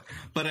don't remember.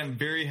 But I'm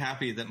very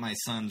happy that my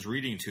son's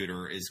reading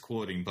tutor is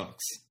quoting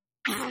books.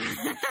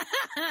 It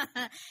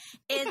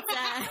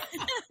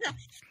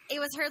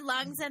was her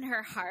lungs and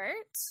her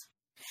heart.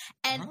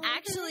 And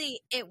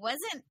actually, it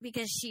wasn't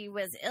because she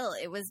was ill.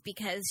 It was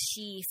because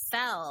she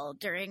fell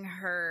during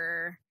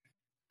her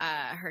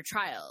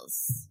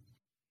trials.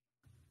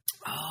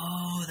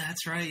 Oh,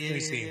 that's right. Yeah.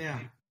 She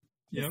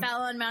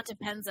fell on Mount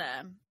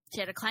Depenza. She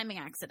had a climbing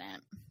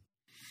accident.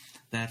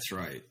 That's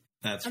right.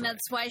 That's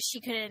why she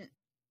couldn't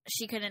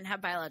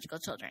have biological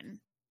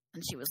children,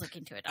 and she was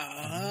looking to adopt.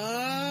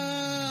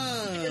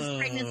 Oh. Because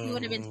pregnancy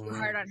would have been too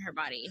hard on her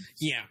body.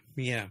 Yeah.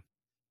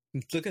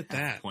 Look at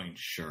that. Point,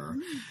 sure.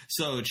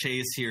 So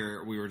Chase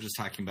here, we were just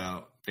talking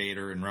about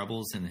Vader and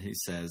Rebels, and he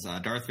says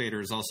Darth Vader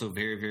is also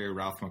very, very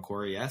Ralph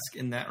McQuarrie-esque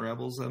in that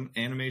Rebels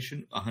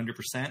animation.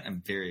 100%.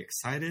 I'm very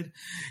excited.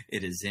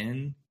 It is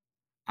in.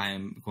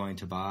 I'm going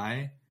to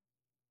buy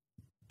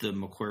the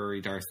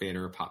McQuarrie Darth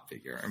Vader pop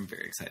figure. I'm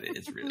very excited.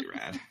 It's really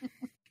rad.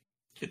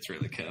 It's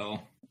really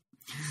cool.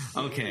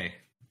 Okay.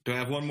 Do I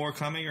have one more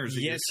coming? Or is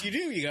it yes, you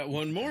do. You got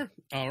one more.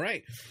 All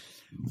right.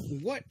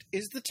 What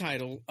is the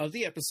title of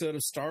the episode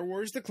of Star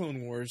Wars The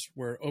Clone Wars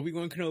where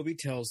Obi-Wan Kenobi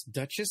tells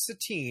Duchess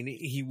Satine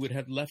he would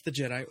have left the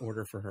Jedi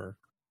Order for her?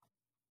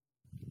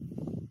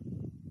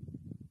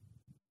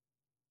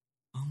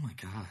 Oh my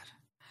God.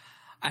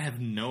 I have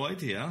no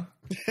idea,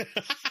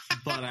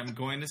 but I'm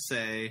going to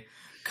say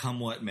Come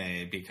What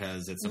May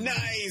because it's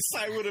nice.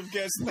 I would have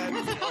guessed that.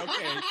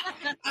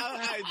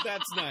 Okay.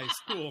 That's nice.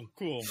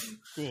 Cool.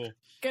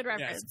 Good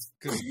reference.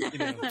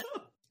 Yes.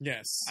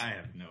 Yes. I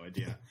have no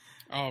idea.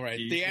 All right.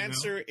 The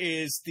answer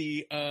is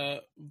the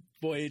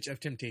Voyage of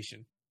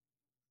Temptation.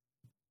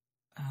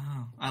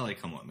 Oh, I like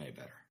Come What May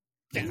better.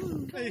 Yeah.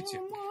 Come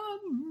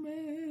What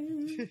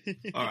May.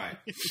 All right.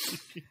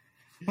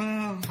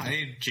 Well,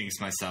 I jinxed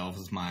myself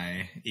with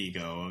my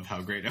ego of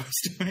how great I was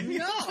doing.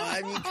 No,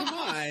 I mean, come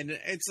on.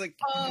 It's like...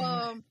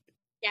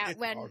 yeah,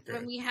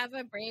 when we have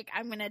a break,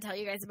 I'm going to tell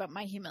you guys about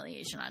my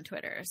humiliation on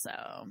Twitter, so...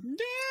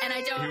 And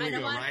I don't... Here we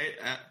go, right?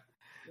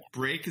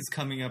 Break is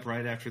coming up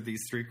right after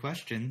these 3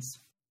 questions.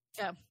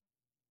 Yeah.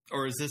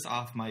 Or is this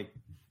off mic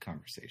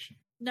conversation?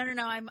 No,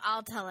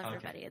 I'll tell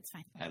everybody. Okay. It's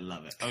fine. I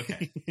love it.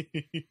 Okay.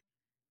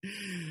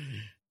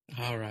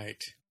 All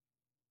right.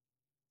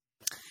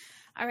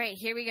 All right,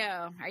 here we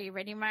go. Are you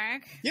ready,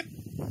 Mark? Yep.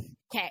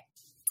 Okay.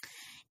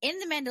 In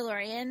The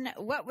Mandalorian,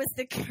 what was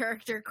the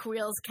character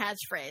Quill's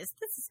catchphrase?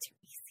 This is too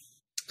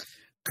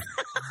easy.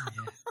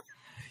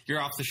 You're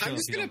off the show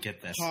if you don't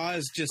get this.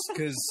 Pause just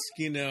because,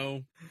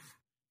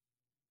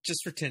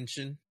 just for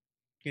tension,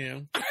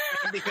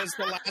 because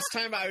the last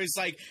time I was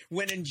like,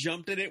 went and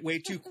jumped at it way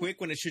too quick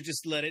when I should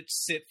just let it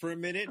sit for a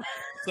minute.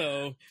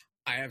 So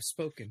I have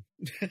spoken.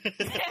 Beautiful.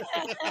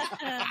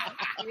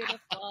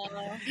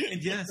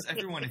 And yes,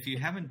 everyone, if you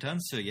haven't done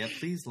so yet,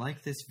 please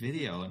like this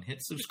video and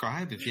hit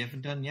subscribe if you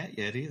haven't done yet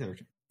either.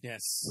 Yes,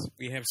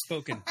 we have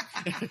spoken.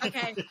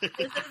 Okay,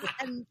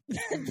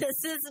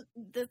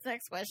 this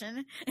next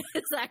question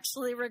is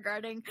actually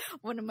regarding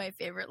one of my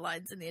favorite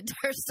lines in the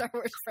entire Star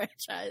Wars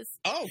franchise.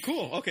 Oh,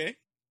 cool. Okay.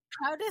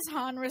 How does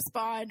Han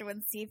respond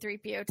when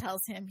C-3PO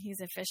tells him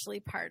he's officially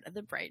part of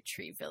the Bright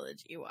Tree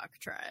Village Ewok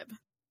tribe?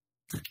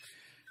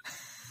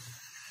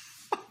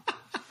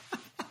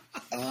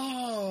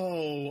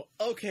 Oh,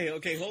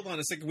 okay. Hold on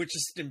a second, which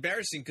is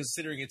embarrassing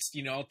considering it's,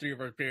 all 3 of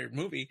our favorite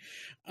movie.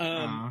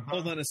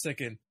 Hold on a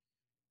second.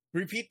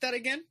 Repeat that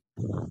again.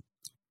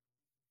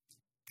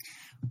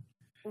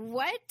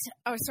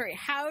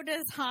 How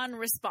does Han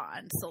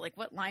respond? So,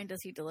 what line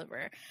does he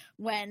deliver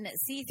when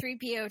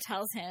C-3PO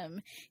tells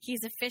him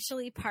he's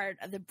officially part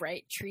of the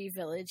Bright Tree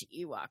Village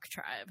Ewok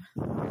tribe?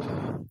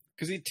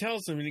 Because he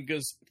tells him and he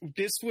goes,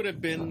 this would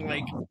have been,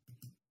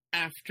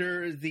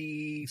 after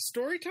the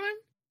story time?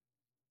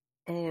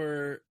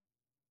 Or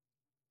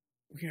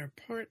we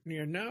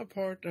are now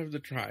part of the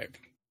tribe.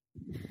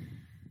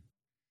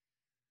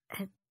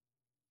 Oh,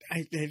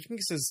 I think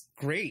it says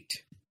great.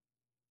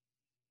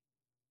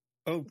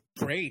 Oh,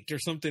 great, or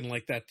something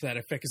like that. To that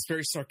effect. It's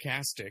very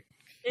sarcastic.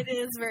 It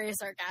is very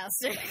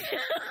sarcastic.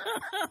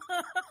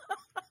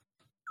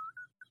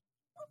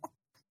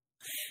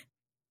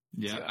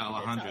 Yeah,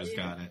 Alejandro's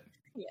got it.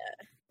 Yeah.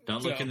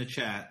 Don't look in the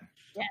chat.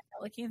 Yeah,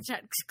 not looking in the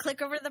chat.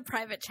 Click over to the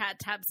private chat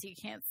tab so you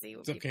can't see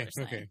what people are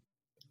saying. Okay.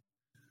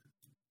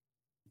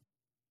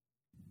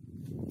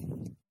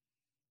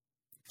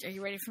 Are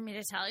you ready for me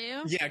to tell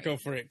you? Yeah, go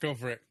for it.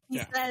 He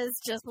says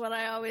just what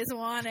I always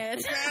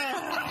wanted.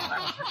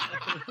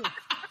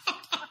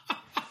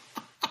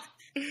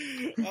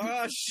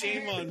 Oh,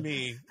 shame on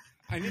me.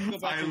 I need to go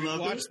back and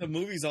watch the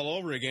movies all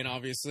over again,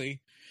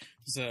 obviously.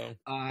 So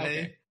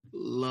I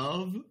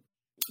love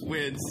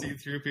when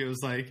C-3PO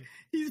was like,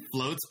 he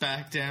floats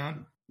back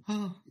down.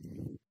 Oh,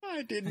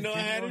 I didn't know I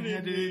had it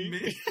in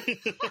me.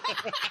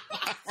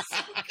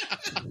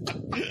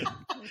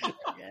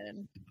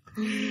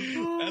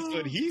 That's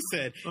what he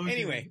said. Okay.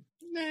 Anyway,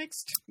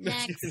 next.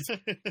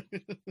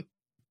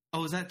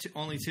 Oh, is that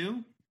only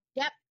 2?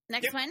 Yep.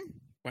 Next one.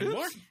 One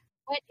more.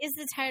 What is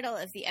the title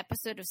of the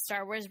episode of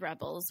Star Wars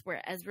Rebels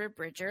where Ezra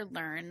Bridger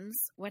learns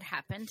what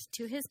happened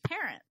to his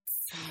parents?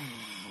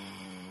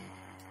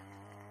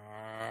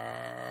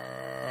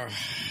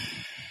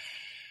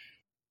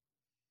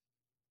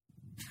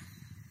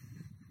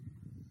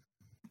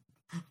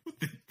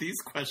 These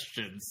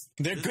questions.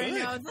 They're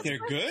good. They're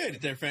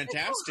good. They're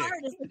fantastic. It's so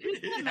hard.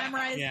 It's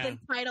memorize the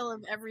title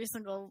of every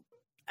single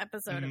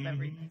episode of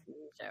every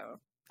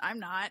show. I'm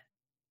not.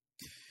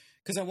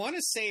 Because I want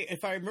to say,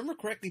 if I remember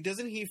correctly,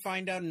 doesn't he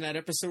find out in that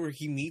episode where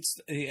he meets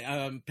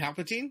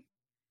Palpatine?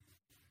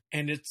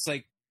 And it's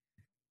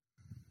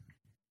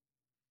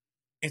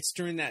it's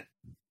during that...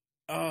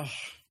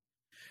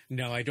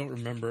 no, I don't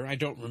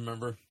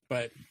remember.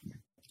 but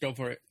go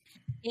for it.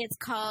 It's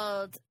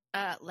called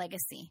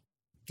Legacy.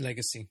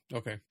 Legacy.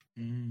 Okay.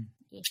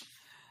 Yeah.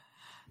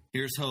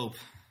 Here's hope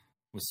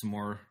with some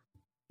more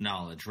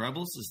knowledge.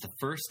 Rebels is the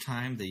first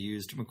time they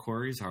used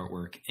McQuarrie's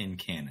artwork in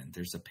canon.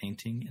 There's a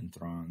painting in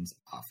Thrawn's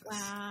office.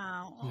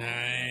 Wow.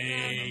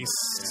 Nice.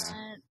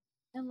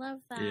 I love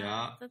that.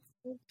 Yeah. That's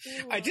so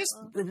cool. I just,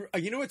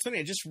 you know what's funny?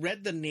 I just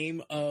read the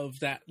name of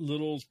that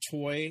little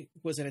toy.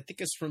 Was it? I think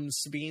it's from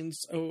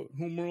Sabine's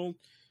Homeworld,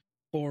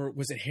 or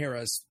was it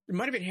Hera's? It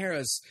might have been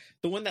Hera's.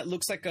 The one that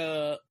looks like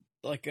a.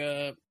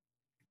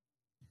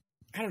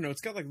 I don't know.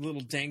 It's got like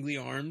little dangly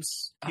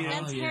arms. You know?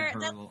 That's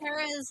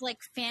Hera's like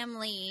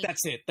family.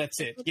 That's it.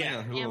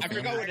 Yeah. I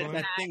forgot what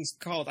that thing's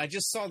called. I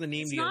just saw the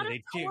name the other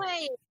day too.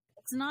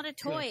 It's not a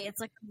toy. Good. It's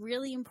like a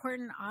really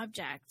important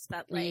object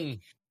that like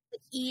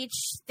each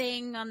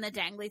thing on the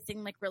dangly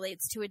thing like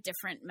relates to a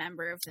different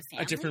member of the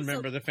family. A different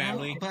member of the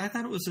family. But I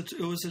thought it was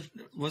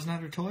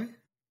not a toy.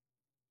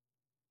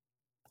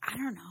 I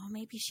don't know.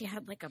 Maybe she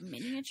had like a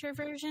miniature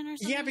version or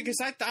something. Yeah,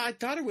 because I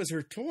thought it was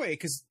her toy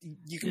because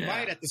you can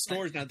buy it at the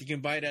stores now. You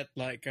can buy it at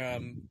like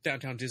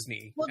Downtown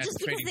Disney. Well, just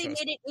because they made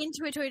it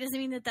into a toy doesn't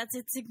mean that that's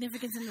its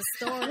significance in the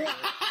story.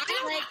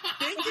 Like,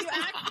 if you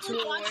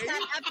actually watch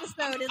that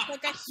episode, it's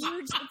like it's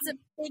a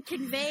big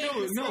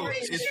conveyance. No,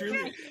 it's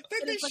really.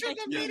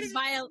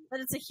 But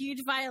it's a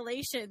huge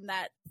violation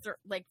that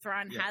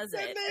Thrawn has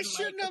it. They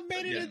shouldn't have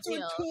made it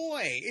into a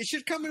toy. It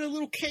should come in a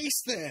little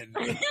case then.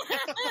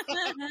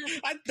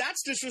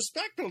 That's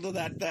disrespectful to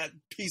that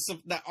piece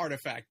of that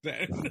artifact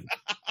then.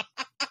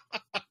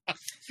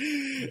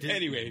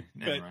 Anyway,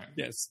 but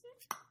yes.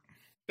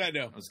 I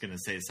know. I was going to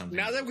say something.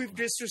 Now that we've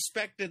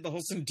disrespected the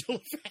whole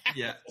Syndulla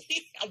family,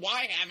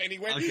 why have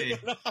anyway? Okay.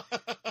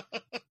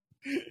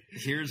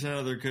 Here's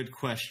another good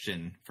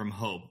question from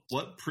Hope.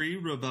 What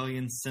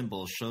pre-rebellion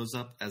symbol shows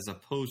up as a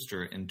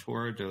poster in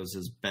Torra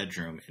Doza's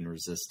bedroom in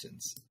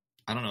Resistance?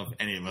 I don't know if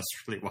any of us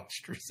really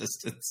watched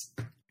Resistance.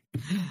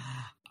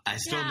 I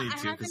still need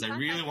to because I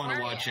really want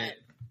to watch it.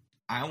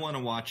 I want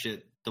to watch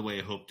it the way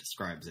Hope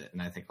describes it,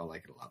 and I think I'll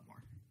like it a lot more.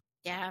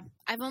 Yeah,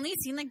 I've only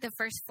seen like the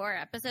first 4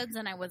 episodes,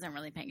 and I wasn't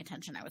really paying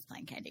attention. I was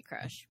playing Candy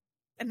Crush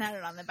and had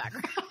it on the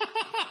background.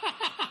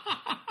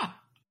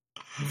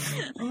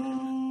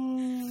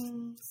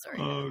 Sorry.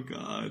 Oh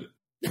God!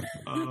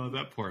 Oh,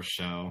 that poor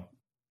show.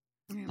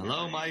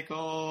 Hello,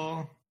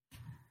 Michael.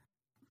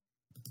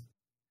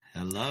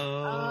 Hello.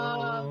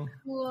 Oh,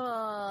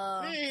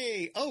 cool.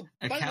 Hey. Oh,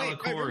 by the way,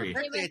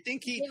 I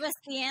think he gave us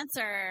the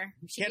answer.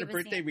 He had a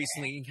birthday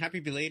recently. Happy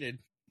belated.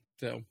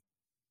 So,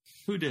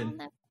 who did?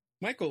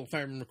 Michael, if I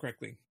remember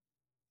correctly.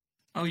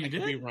 Oh, you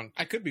did?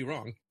 I could be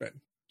wrong, but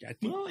yeah, I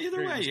think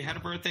either way, you had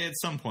a birthday at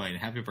some point.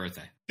 Happy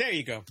birthday! There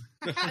you go.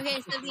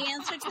 Okay, so the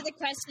answer to the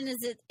question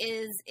is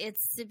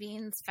it's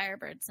Sabine's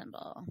Firebird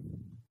symbol.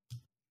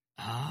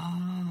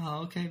 Ah,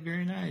 okay,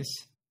 very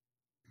nice.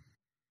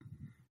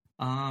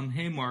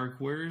 Hey Mark,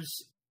 where's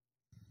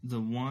the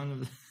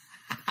one?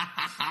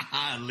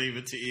 Leave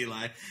it to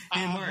Eli.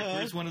 Hey Mark,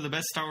 where's one of the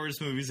best Star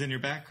Wars movies in your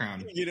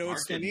background? You know,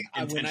 it's funny.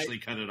 Intentionally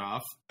cut it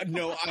off.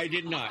 No, I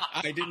did not.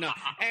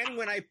 And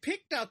when I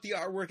picked out the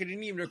artwork, it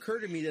didn't even occur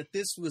to me that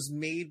this was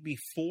made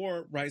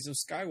before Rise of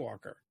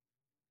Skywalker.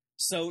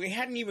 So it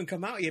hadn't even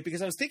come out yet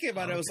because I was thinking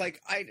about it. I was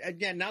like,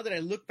 now that I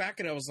look back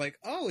at it, I was like,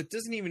 oh, it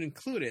doesn't even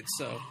include it.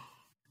 So.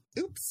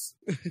 Oops.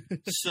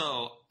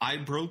 So I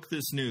broke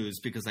this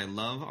news because I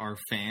love our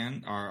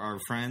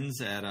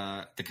friends at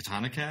the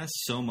Katana Cast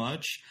so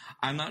much.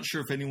 I'm not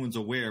sure if anyone's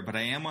aware, but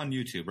I am on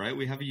YouTube, right?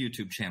 We have a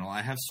YouTube channel.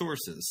 I have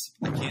sources.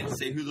 I can't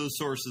say who those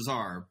sources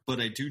are, but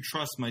I do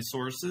trust my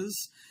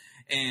sources.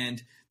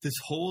 And this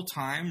whole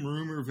time,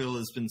 Rumorville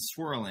has been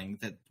swirling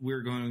that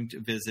we're going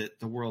to visit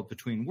the World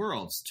Between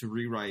Worlds to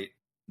rewrite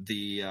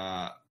the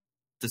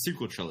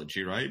sequel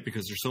trilogy, right?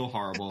 Because they're so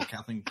horrible.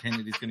 Kathleen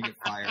Kennedy's going to get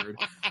fired.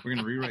 We're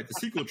going to rewrite the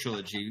sequel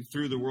trilogy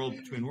through the World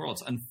Between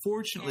Worlds.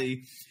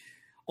 Unfortunately,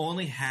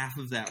 only half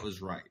of that was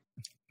right.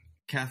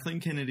 Kathleen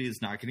Kennedy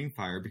is not getting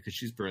fired because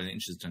she's brilliant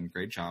and she's done a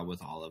great job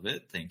with all of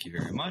it. Thank you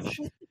very much.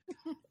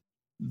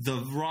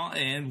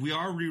 And we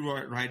are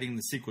rewriting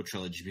the sequel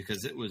trilogy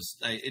because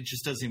it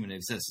just doesn't even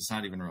exist. It's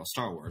not even real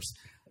Star Wars.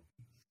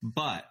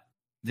 But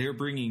they're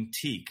bringing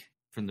Teak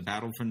from the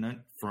Battle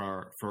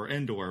for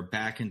Endor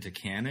back into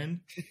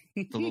canon,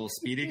 the little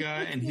speedy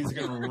guy, and he's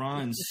going to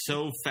run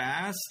so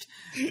fast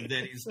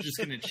that he's just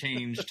going to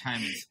change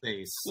time and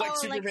space. Like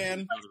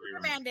Superman. Like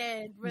Superman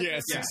did.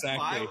 Yes,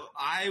 exactly.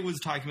 I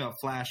was talking about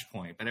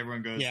Flashpoint, but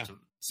everyone goes to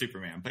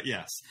Superman. But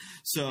yes.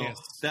 So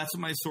that's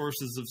what my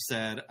sources have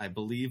said. I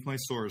believe my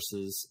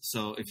sources.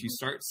 So if you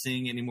start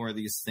seeing any more of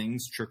these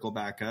things trickle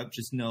back up,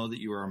 just know that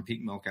you are on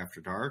Pink Milk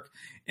After Dark,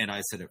 and I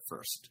said it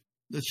first.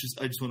 I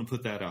just want to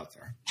put that out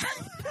there.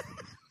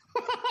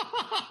 Oh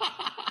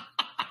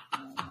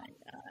my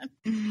God.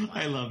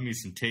 I love me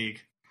some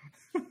Teak.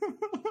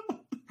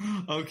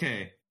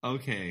 Okay.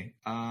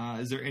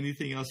 Is there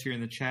anything else here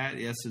in the chat?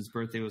 Yes, his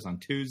birthday was on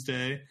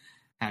Tuesday.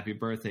 Happy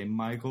birthday,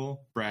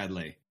 Michael.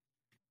 Bradley.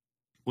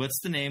 What's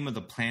the name of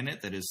the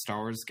planet that is Star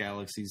Wars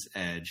Galaxy's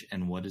Edge,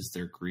 and what is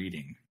their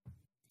greeting?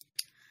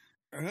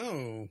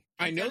 Oh,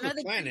 I know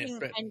the planet.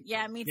 But,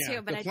 yeah, me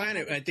too. But the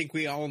planet, I think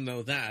we all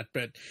know that.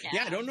 But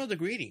I don't know the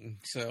greeting.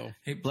 So,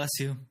 hey, bless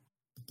you.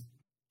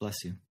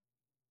 Bless you.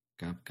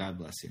 God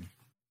bless you.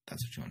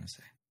 That's what you want to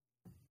say.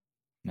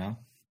 No?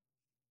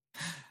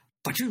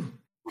 But you.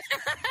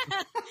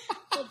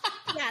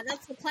 Yeah,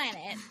 that's the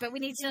planet. But we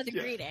need to know the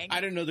greeting.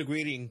 I don't know the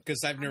greeting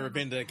because I've never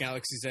been to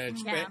Galaxy's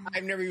Edge. Yeah. But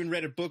I've never even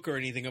read a book or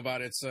anything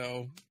about it.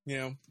 So,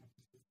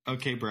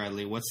 Okay,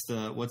 Bradley, what's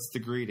the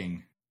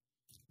greeting?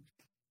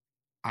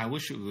 I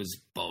wish it was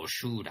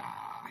Boshuda.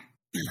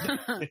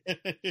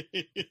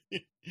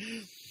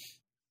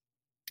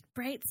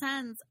 Bright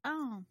suns.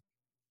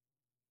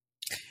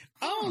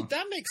 Oh,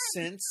 that makes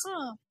sense.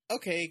 Oh.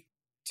 Okay.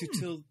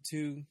 To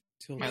the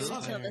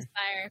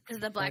spire,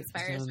 because the black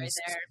spire is right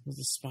there. The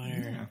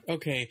spire. Yeah.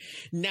 Okay.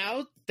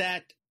 Now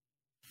that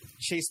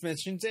Chase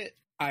mentions it,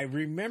 I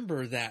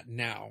remember that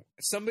now.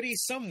 Somebody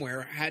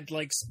somewhere had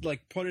like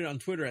put it on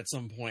Twitter at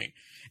some point,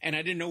 and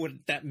I didn't know what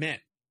that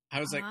meant. I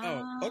was like,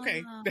 oh,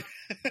 okay.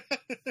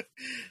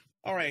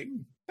 All right.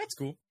 That's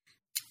cool.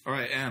 All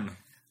right, Em,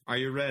 are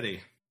you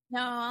ready?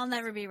 No, I'll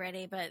never be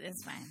ready, but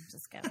it's fine.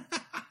 Just go.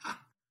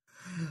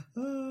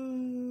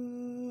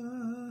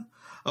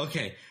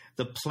 Okay.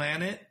 The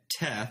planet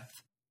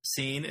Teth,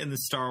 seen in the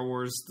Star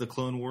Wars The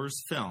Clone Wars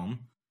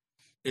film,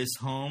 is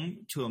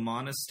home to a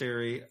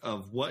monastery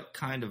of what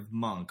kind of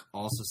monk?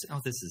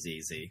 This is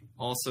easy.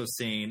 Also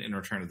seen in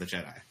Return of the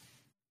Jedi.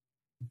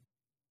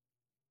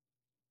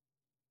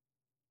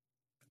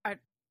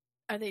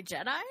 Are they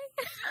Jedi?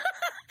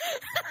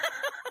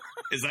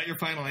 Is that your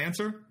final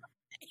answer?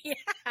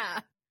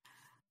 Yeah.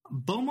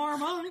 Bomar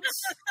monks.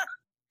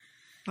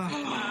 So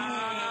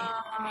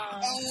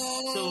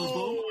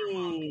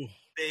Bomar,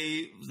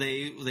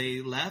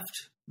 they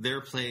left their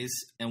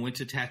place and went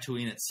to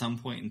Tatooine at some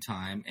point in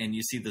time, and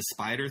you see the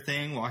spider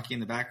thing walking in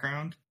the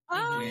background.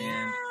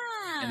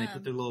 And they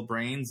put their little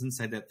brains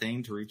inside that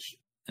thing to reach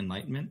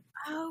enlightenment.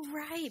 Oh,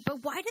 right.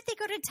 But why did they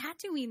go to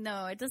Tatooine,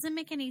 though? It doesn't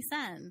make any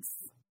sense.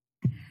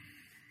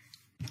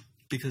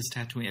 Because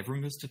Tatooine,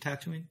 everyone goes to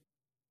Tatooine?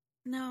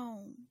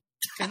 No.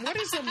 And what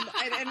is and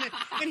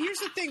here's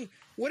the thing,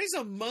 what is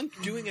a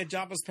monk doing at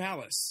Jabba's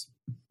palace?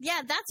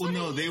 Yeah, that's well,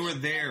 no, they were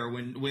there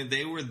when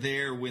they were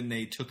there when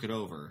they took it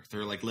over.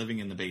 They're like living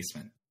in the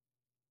basement.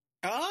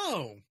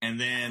 Oh. And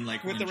then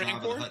like with when the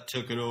Jabba the Hutt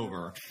took it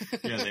over,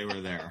 yeah, they were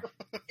there.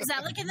 Is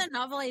that like in the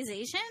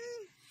novelization?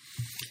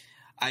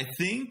 I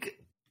think,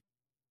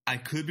 I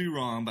could be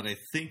wrong, but I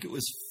think it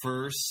was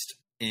first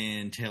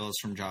in Tales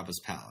from Jabba's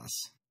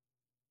Palace.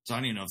 So I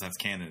don't even know if that's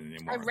canon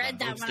anymore. I read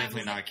that it's when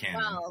definitely I was not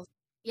canon. 12.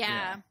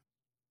 Yeah.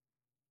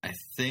 I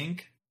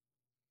think.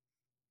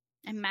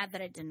 I'm mad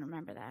that I didn't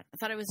remember that. I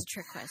thought it was a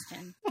trick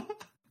question.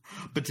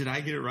 But did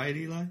I get it right,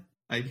 Eli?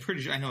 I'm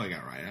pretty sure. I know I got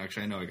it right.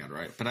 Actually, I know I got it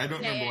right. But I don't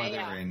remember why they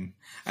were in.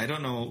 I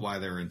don't know why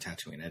they were in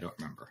Tatooine. I don't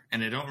remember,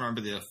 and I don't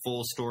remember the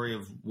full story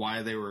of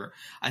why they were.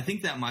 I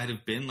think that might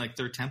have been like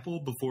their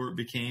temple before it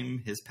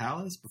became his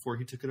palace. Before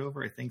he took it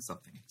over, I think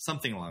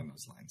something along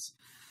those lines.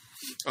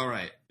 All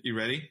right, you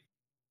ready?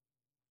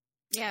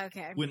 Yeah.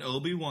 Okay. When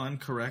Obi-Wan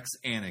corrects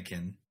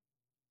Anakin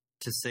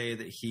to say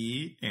that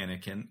he,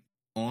 Anakin,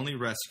 only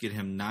rescued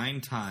him 9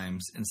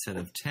 times instead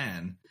of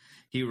 10,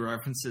 he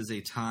references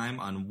a time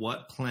on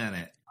what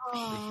planet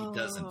that he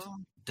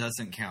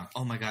doesn't count.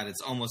 Oh my God,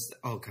 it's almost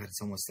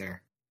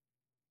there.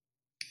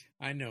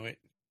 I know it.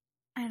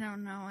 I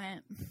don't know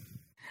it.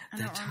 I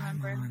that don't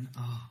time remember.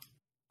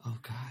 oh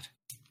God.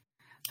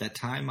 That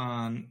time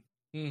on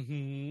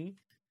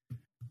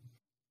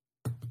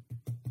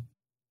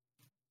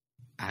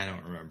I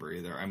don't remember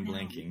either. I'm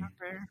blanking.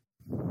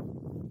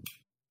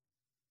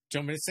 Do you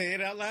want me to say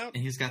it out loud?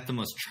 And he's got the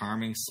most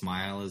charming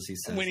smile as he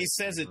says when he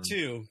says it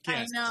too.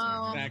 Yes, I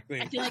know.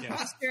 Exactly. I feel like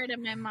I stir it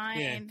in my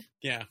mind.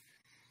 Yeah.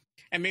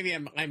 And maybe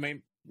I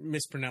might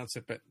mispronounce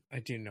it, but I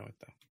do know it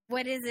though.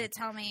 What is it?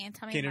 Tell me.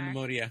 Cato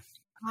Neimoidia.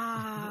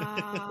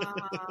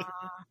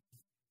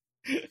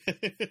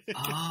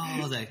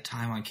 Oh, that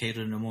time on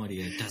Cato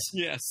Neimoidia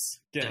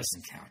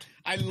doesn't count.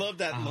 I love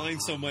that line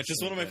so much.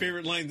 It's one of my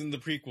favorite lines in the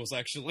prequels,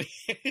 actually.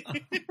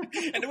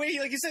 And the way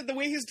like you said, the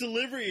way his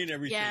delivery and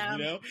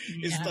everything,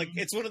 is like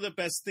it's one of the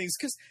best things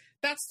because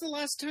that's the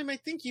last time I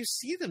think you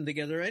see them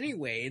together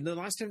anyway, and the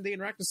last time they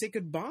interact and say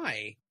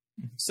goodbye.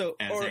 So,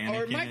 or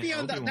it might be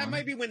on that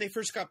might be when they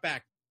first got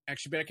back,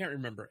 actually, but I can't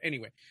remember.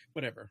 Anyway,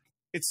 whatever.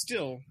 It's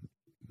still,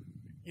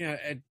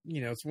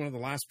 it's one of the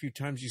last few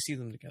times you see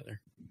them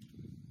together.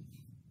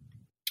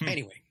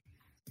 Anyway.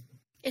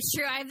 It's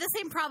true. I have the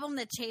same problem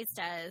that Chase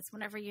does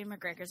whenever Ewan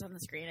McGregor's on the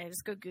screen. I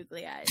just go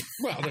googly eyes.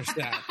 Well, there's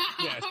that.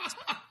 Yes.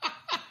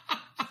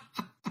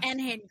 And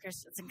Hayden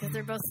Christensen, because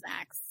they're both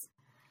snacks.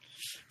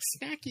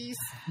 Snackies.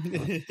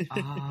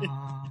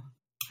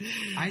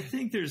 I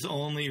think there's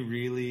only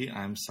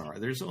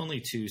there's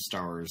only 2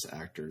 Star Wars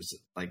actors,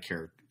 like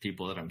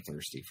people that I'm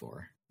thirsty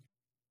for.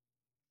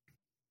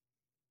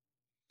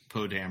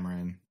 Poe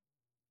Dameron.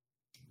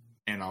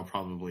 And I'll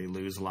probably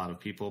lose a lot of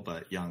people,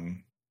 but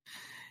young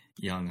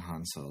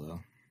Han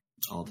Solo,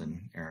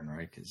 Alden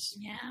Ehrenreich is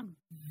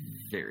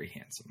very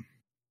handsome.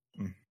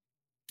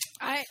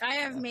 I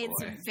have made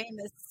some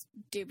famous,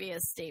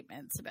 dubious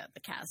statements about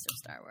the cast of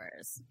Star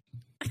Wars.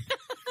 It's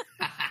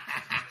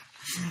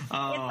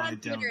on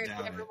Twitter if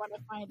you ever want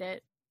to find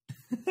it.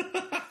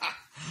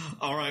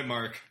 All right,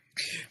 Mark.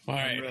 All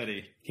right. I'm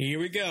ready. Here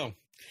we go.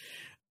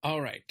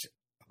 All right.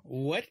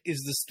 What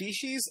is the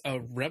species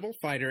of Rebel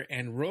fighter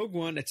and Rogue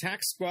One attack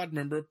squad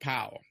member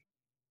POW?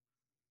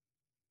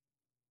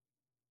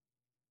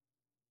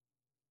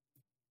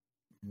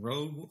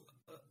 Rogue.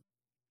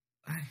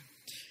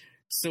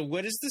 So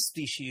what is the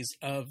species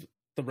of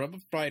the Rebel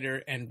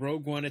fighter and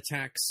Rogue One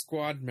attack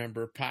squad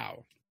member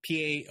POW?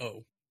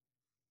 PAO.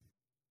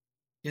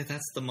 Yeah,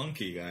 that's the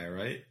monkey guy,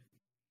 right?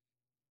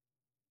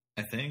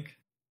 I think.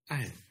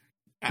 I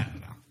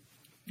don't know.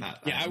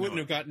 I wouldn't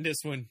have gotten this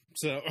one.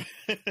 So.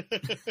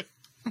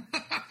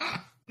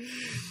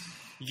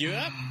 You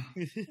up?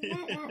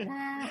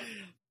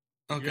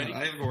 Okay,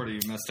 I've already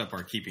messed up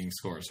our keeping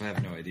score, so I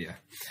have no idea.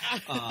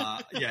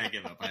 I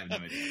give up. I have no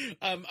idea.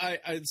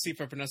 I'd see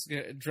if I pronounce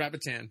it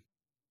Drabatan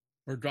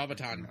or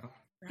Dravatan.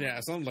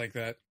 Yeah, something like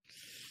that.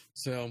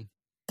 So,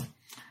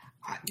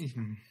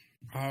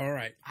 all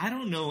right. I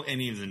don't know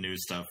any of the new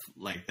stuff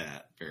like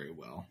that very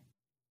well.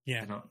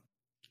 Yeah,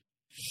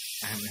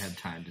 I haven't had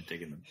time to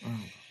dig in them.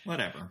 Oh,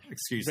 whatever.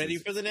 Excuses. Ready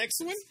for the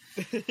next one?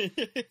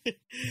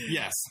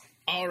 Yes.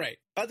 All right.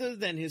 Other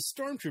than his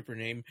stormtrooper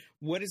name,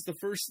 what is the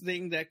first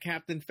thing that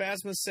Captain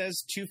Phasma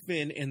says to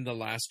Finn in The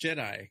Last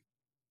Jedi?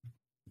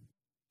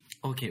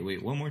 Okay,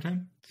 wait, one more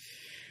time?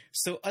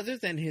 So other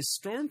than his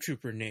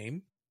stormtrooper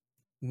name,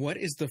 what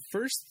is the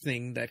first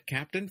thing that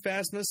Captain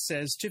Phasma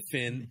says to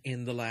Finn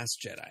in The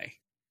Last Jedi?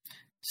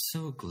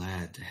 So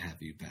glad to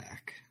have you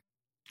back.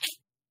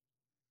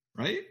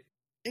 Right?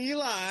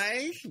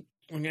 Eli,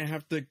 I'm going to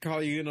have to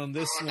call you in on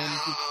this one.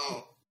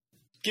 No.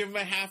 Give him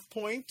a half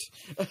point.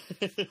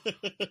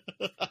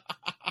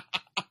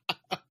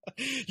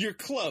 You're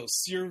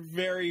close. You're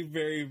very,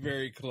 very,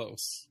 very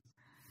close.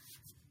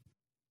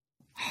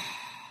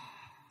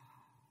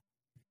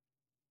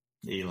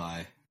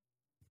 Eli,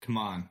 come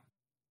on.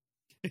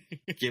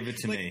 Give it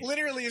to me.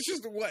 Literally, it's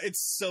just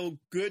it's so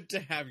good to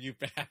have you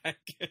back.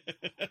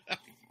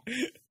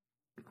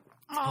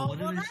 What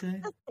did I that's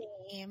say? the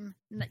same.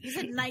 You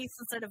said nice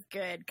instead of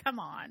good. Come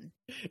on.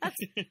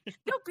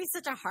 Don't be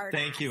such a hard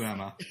Thank you,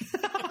 Emma.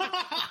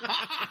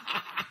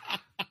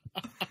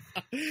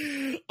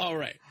 All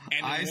right.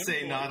 And I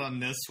say not on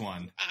this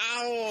one.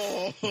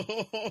 Ow!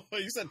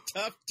 He's a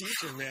tough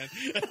teacher, man.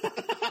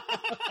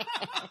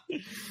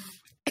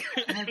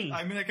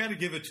 I got to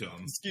give it to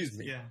him. Excuse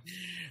me. Yeah.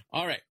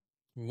 All right.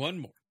 One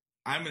more.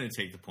 I'm going to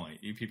take the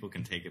point. You people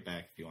can take it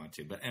back if you want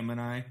to. But Emma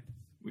and I,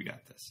 we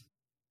got this.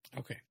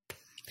 Okay.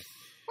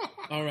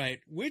 All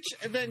right. Which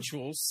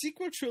eventual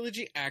sequel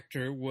trilogy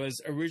actor was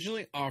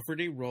originally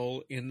offered a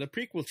role in the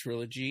prequel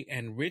trilogy,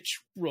 and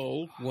which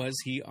role was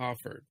he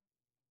offered?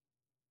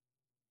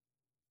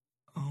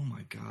 Oh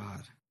my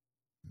god.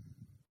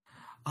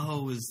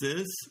 Oh, is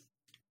this?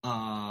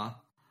 I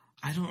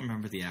don't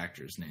remember the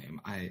actor's name.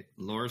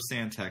 Laura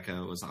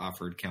Santeca was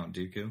offered Count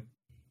Dooku.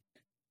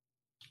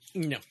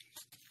 No.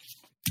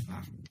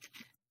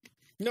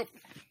 Nope.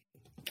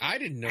 I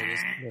didn't know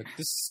this, but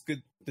this is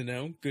good to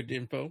know. Good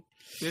info.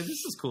 Yeah, this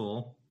is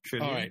cool.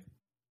 Trivia. All right.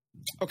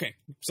 Okay,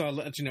 so I'll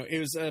let you know. It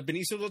was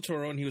Benicio del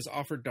Toro, and he was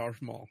offered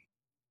Darth Maul.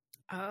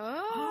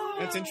 Oh.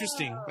 That's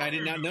interesting. I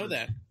did not know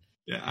that.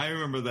 Yeah, I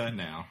remember that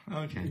now.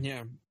 Okay.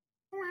 Yeah.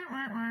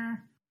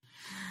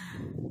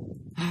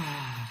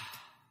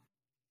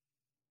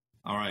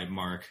 All right,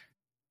 Mark.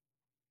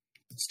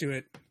 Let's do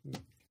it.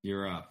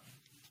 You're up.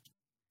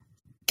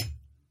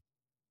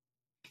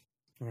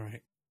 All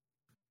right.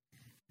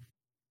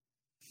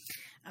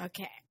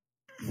 Okay.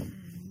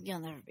 You'll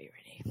never be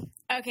ready.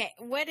 Okay,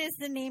 what is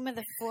the name of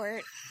the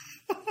fort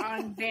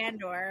on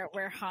Vandor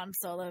where Han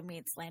Solo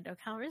meets Lando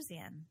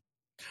Calrissian?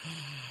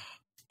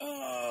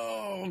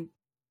 Oh,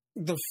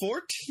 the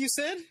fort, you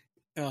said?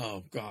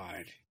 Oh,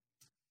 God.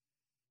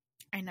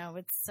 I know,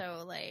 it's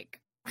so, like...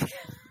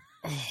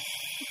 Oh.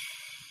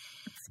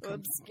 so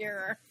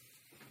obscure.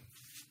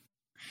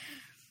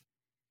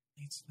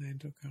 Meets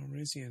Lando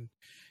Calrissian.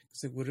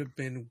 Because it would have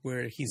been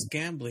where he's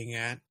gambling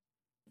at.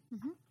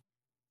 Mm-hmm.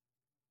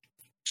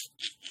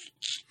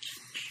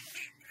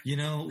 You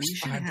know, we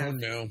should have... I don't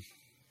know.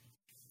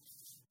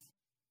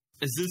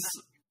 Is this...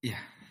 Yeah.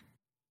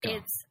 Go.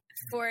 It's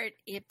Fort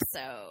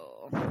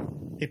Ipso.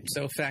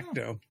 Ipso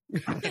facto.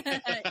 Yeah.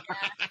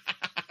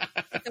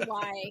 The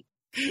why.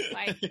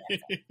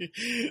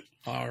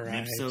 All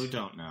right. Ipso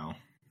don't know.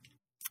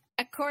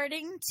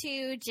 According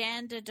to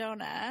Jan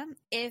Dodona,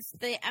 if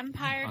the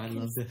Empire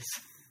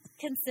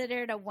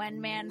considered a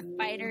one-man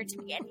fighter to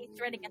be any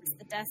threat against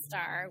the Death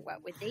Star,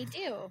 what would they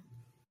do?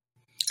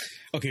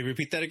 Okay,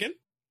 repeat that again.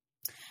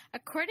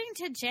 According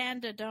to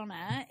Jan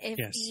Dodona, if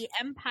the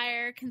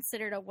Empire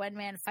considered a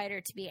one-man fighter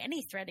to be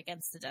any threat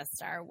against the Death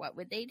Star, what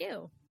would they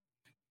do?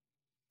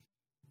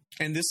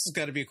 And this has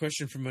got to be a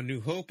question from A New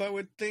Hope, I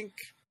would think.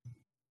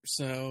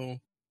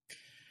 So,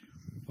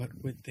 what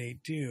would they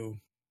do?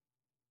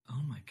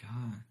 Oh my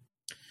god.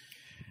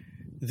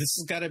 This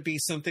has got to be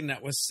something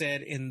that was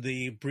said in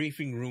the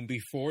briefing room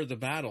before the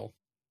battle.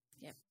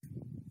 Yep.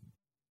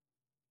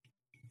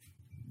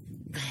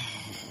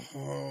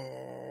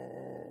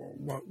 Oh,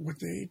 what would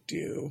they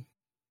do?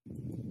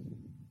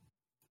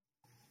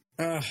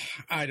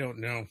 I don't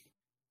know.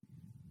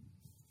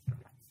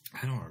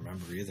 I don't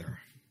remember either.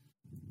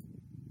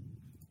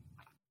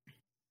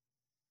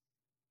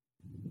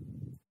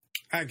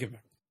 I give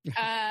up.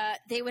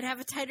 They would have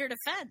a tighter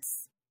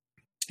defense.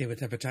 They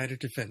would have a tighter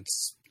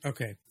defense.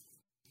 Okay.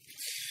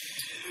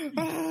 There's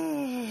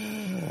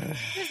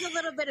a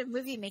little bit of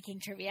movie making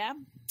trivia.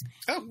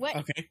 Oh,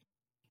 okay.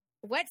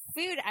 What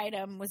food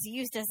item was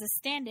used as a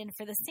stand-in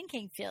for the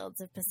sinking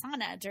fields of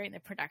Pisana during the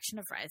production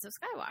of Rise of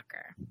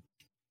Skywalker?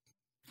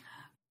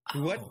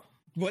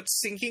 What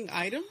sinking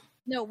item?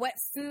 No, what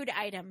food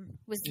item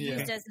was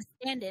used as a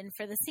stand-in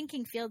for the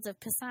sinking fields of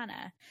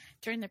Pisana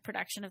during the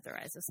production of The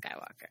Rise of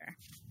Skywalker?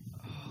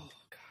 Oh,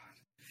 God.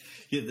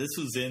 Yeah, this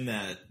was in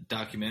that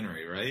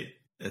documentary, right?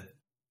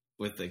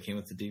 That came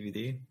with the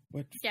DVD?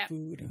 What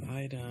food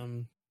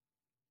item?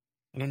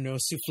 I don't know.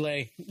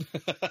 Souffle.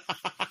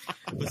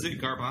 Was it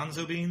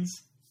garbanzo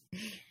beans?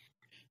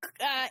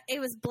 It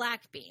was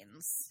black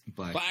beans.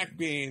 Black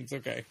beans,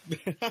 okay.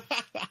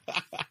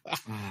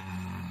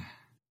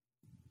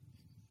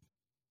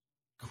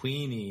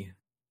 Queenie.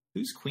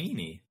 Who's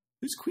Queenie?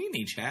 Who's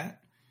Queenie, chat?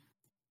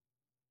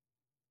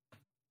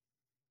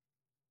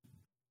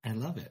 I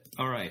love it.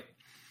 All right.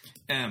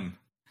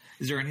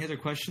 Is there any other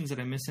questions? Did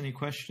I miss any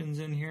questions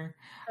in here?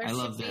 I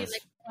love this.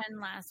 One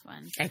last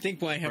one. I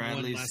think I have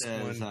Bradley one last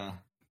says, one.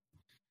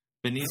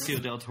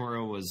 Benicio del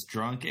Toro was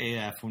drunk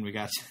AF when we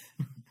got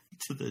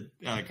to the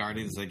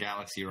Guardians of the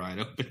Galaxy ride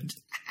opened.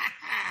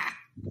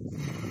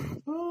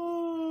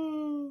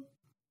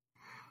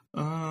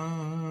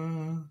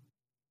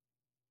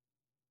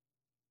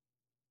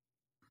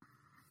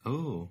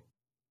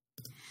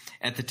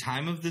 At the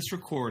time of this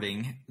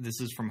recording,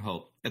 this is from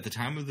Hope. At the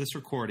time of this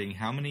recording,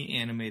 how many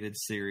animated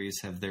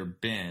series have there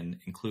been,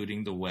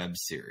 including the web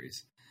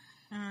series?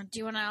 Do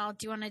you want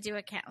to do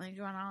a count? Do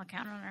you want to all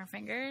count on our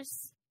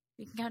fingers?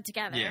 We can count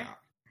together. Yeah.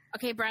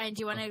 Okay, Brian, do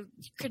you want to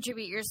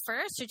contribute yours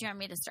first, or do you want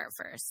me to start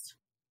first?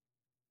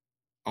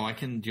 Oh, I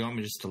can. Do you want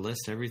me just to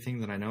list everything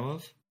that I know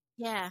of?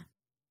 Yeah.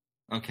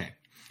 Okay.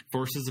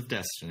 Forces of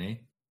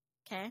Destiny.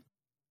 Okay.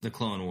 The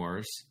Clone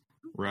Wars.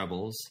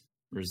 Rebels.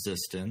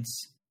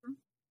 Resistance.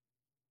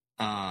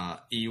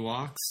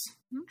 Ewoks.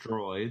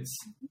 Droids.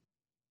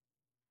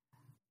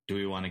 Do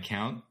we want to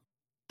count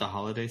the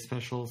holiday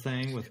special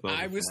thing with Boba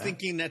I was Fett?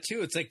 thinking that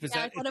too. It's like,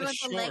 what about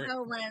the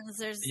Lego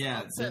ones?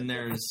 Then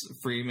there's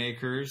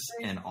Freemakers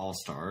and All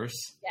Stars.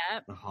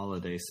 Yep. The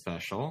holiday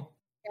special.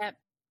 Yep.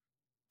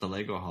 The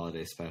Lego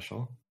holiday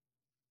special.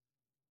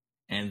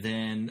 And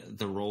then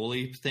the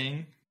Rolly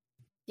thing.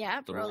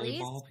 Yep. The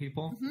Rollerball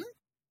people. Mm-hmm.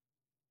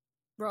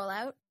 Roll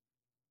out.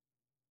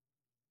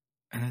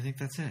 And I think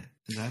that's it.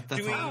 That's all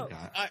I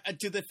got.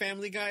 Do the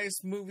Family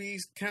Guys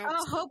movies count?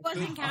 Oh, Hope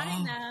wasn't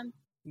counting them.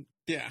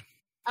 Yeah.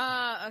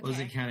 Okay.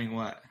 Wasn't counting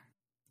what?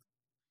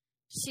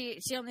 She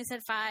only said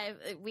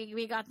 5.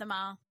 We got them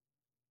all.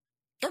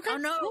 Okay. Oh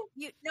no!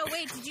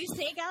 Wait. Did you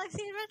say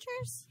Galaxy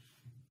Adventures?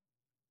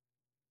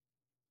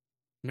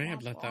 May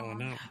have let that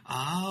one out.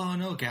 Oh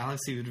no,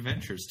 Galaxy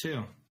Adventures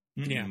too.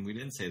 Yeah, we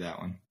didn't say that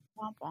one.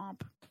 Womp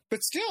womp.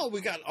 But still,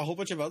 we got a whole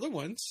bunch of other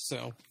ones.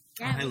 So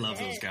yeah, I love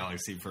those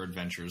Galaxy for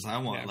Adventures. I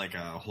want like a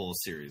whole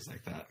series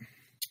like that.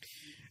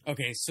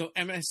 Okay, so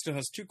Emma still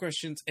has 2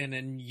 questions, and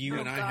then you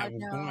and I have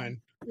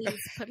one. Please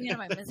put me out of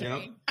my misery.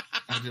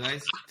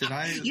 Yep. Did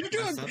I? You're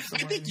doing. I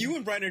think you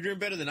and Brian are doing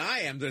better than I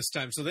am this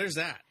time. So there's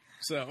that.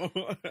 So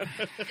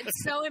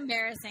it's so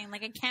embarrassing.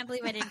 Like I can't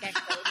believe I didn't get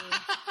Cody.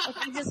 Like,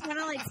 I just want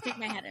to stick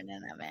my head in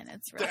an oven.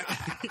 It's really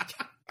bad.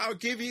 I'll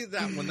give you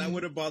that one. That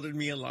would have bothered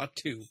me a lot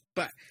too.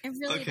 But it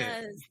really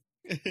does.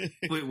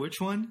 Wait, which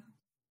one?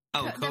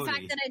 Oh, the Cody.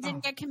 fact that I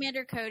didn't get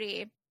Commander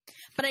Cody.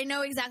 But I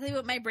know exactly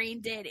what my brain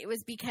did. It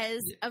was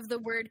because of the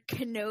word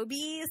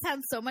Kenobi. It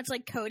sounds so much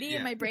like Cody,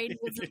 and my brain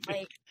was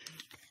like,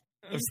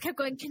 I just kept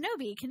going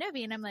Kenobi,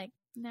 and I'm like,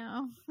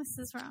 no, this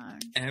is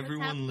wrong.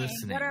 Everyone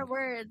listening, what are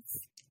words?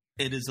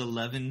 It is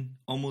 11,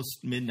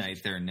 almost midnight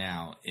there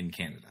now in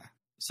Canada.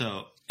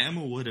 So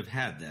Emma would have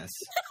had this.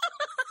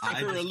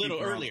 I a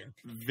little earlier,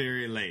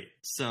 very late.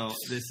 So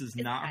this is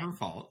not her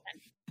fault.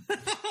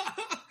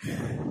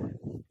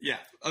 Yeah.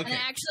 Okay. And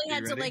I actually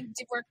had to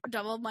work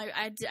double my.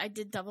 I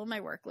did double my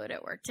workload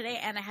at work today,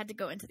 and I had to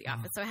go into the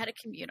office, so I had to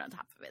commute on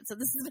top of it. So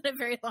this has been a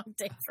very long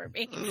day for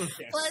me. Yes.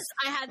 Plus,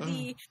 I had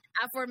the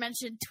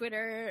aforementioned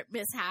Twitter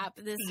mishap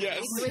this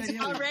week, which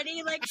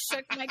already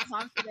shook my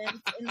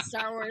confidence in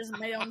Star Wars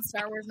and my own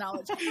Star Wars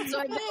knowledge. So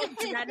I've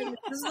been dreading.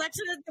 This is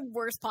actually the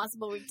worst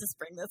possible week to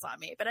spring this on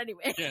me. But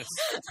anyway, yes,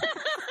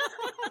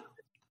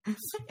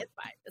 it's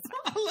fine. It's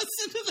fine. I'll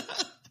listen to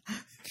that.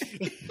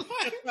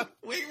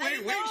 Wait.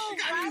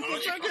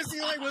 Because he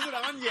wasn't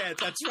on yet.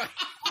 That's right.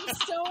 I'm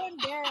so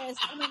embarrassed.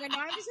 Oh my god,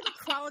 now I'm just gonna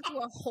crawl into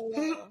a hole.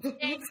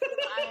 Thanks,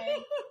 bye.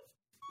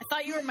 I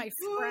thought you were my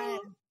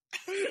friend.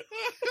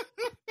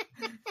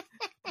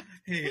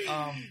 Hey,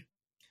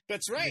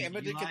 That's right. I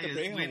meant to get the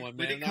Bayhan one, man.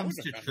 When it comes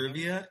to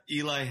trivia,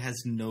 Eli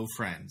has no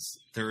friends.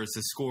 There is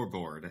a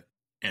scoreboard,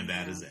 and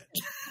that is it.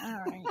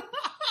 All right.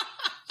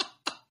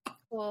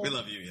 Cool. We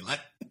love you, Eli.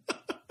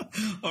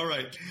 All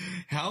right.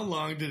 How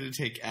long did it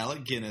take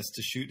Alec Guinness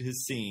to shoot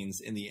his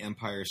scenes in The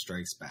Empire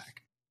Strikes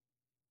Back?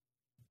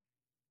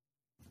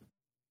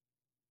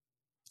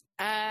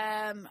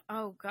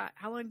 Oh God,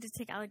 how long did it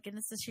take Alec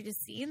Guinness to shoot his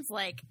scenes?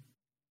 Like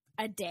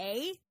a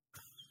day?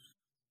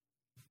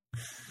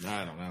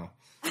 I don't know.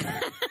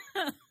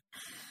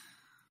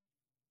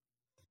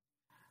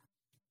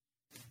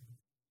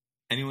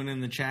 Anyone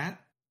in the chat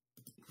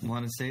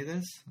want to say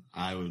this?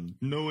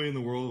 No way in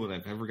the world would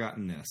I've ever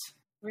gotten this.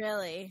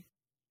 Really?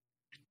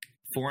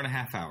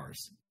 4.5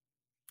 hours.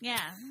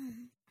 Yeah.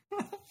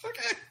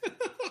 Okay.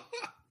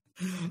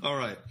 All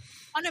right.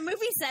 On a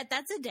movie set,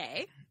 that's a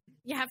day.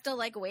 You have to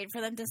wait for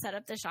them to set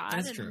up the shot.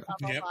 That's true.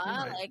 Blah, blah,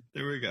 blah. Right.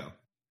 There we go.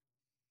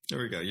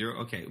 You're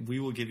okay. We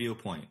will give you a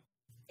point.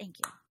 Thank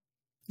you.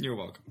 You're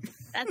welcome.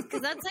 That's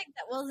because that's that.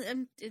 Well,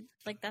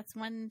 that's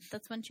one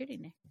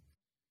shooting day.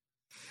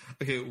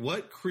 Okay,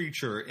 what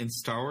creature in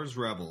Star Wars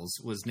Rebels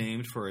was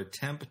named for a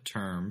temp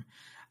term,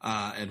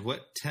 and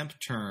what temp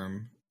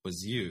term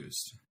was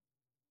used?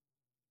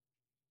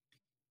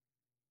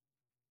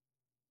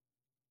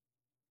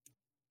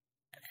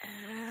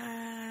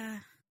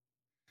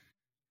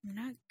 I'm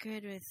not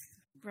good with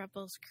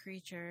Rebels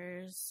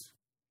creatures.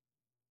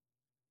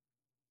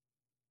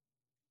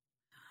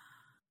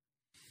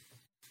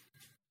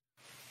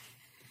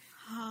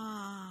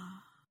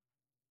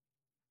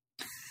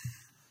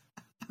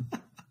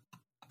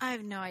 I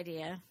have no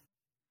idea.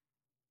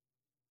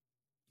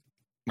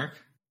 Mark?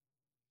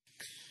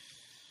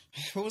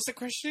 What was the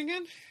question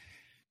again?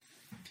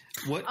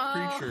 What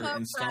creature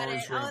in Star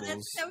Wars Rebels? Oh,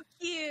 that's so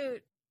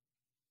cute.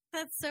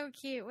 That's so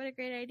cute. What a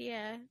great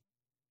idea.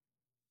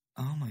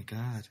 Oh my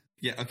God.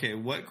 Yeah, okay.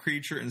 What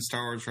creature in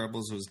Star Wars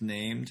Rebels was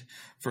named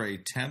for a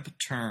temp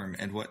term,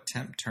 and what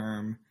temp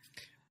term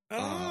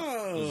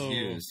was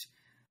used?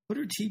 What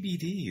are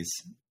TBDs?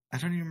 I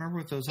don't even remember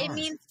what those are. It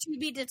means to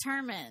be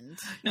determined.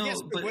 No,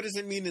 yes, but what does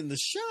it mean in the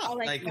show? Oh,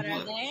 what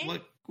are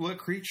they? What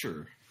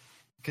creature?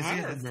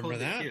 I don't remember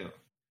that. Cute.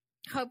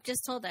 Hope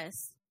just told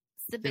us.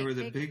 They were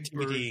the big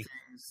bird things.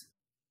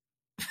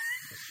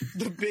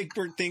 The big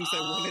bird things that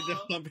wanted to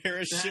hump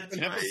Hera's ship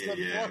in episode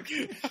 4.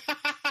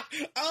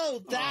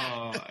 Oh, that!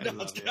 Oh, I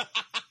love it.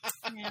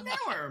 Now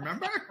I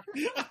remember.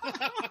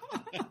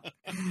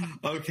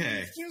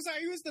 Okay. He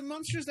was the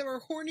monsters that were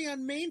horny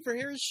on Maine for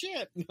Hera's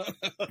ship.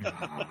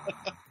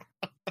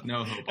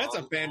 No hope. That's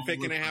a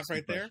fanfic and a half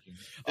right there.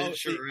 It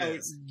sure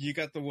is. You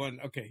got the one.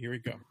 Okay, here we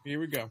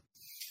go.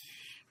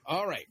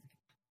 All right.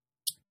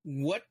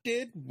 What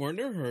did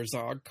Werner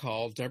Herzog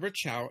call Deborah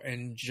Chow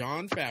and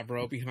Jon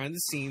Favreau behind the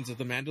scenes of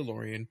The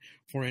Mandalorian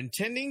for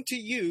intending to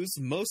use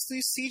mostly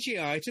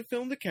CGI to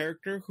film the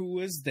character who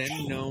was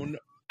then known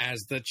as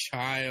the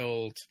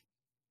Child?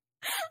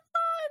 Oh,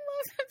 I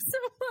love him so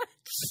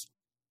much.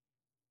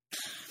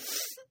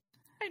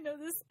 I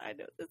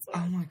know this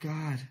one. Oh my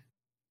God.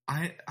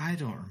 I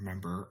don't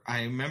remember.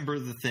 I remember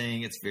the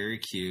thing. It's very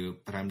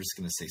cute, but I'm just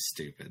going to say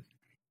stupid.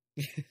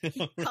 He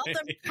called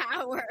them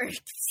cowards.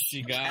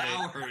 She got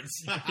cowards.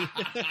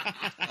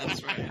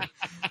 That's right.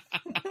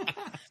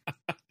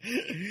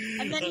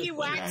 And then he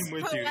waxed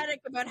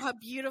poetic about how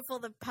beautiful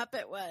the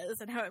puppet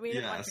was and how it made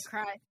him want to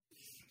cry.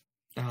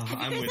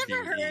 Have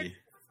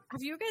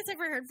you guys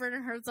ever heard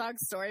Werner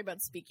Herzog's story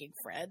about speaking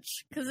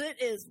French? Because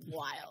it is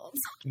wild.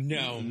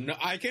 No,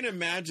 I can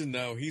imagine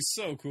though. He's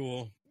so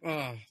cool.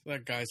 Oh,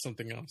 that guy's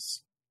something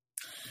else.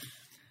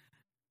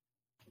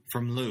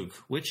 From Luke,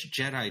 which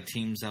Jedi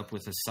teams up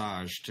with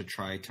Asajj to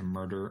try to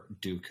murder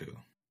Dooku?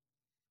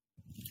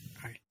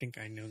 I think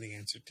I know the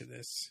answer to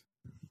this,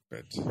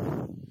 but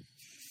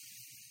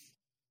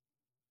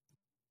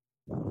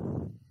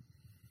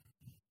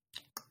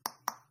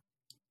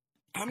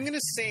I'm going to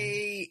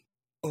say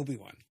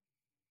Obi-Wan.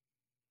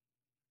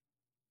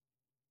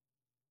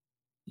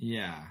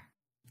 Yeah,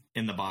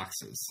 in the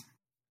boxes.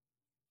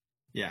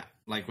 Yeah,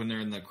 like when they're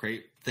in the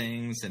crate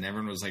things and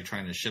everyone was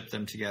trying to ship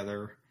them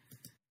together.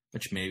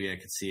 Which maybe I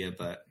could see it,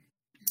 but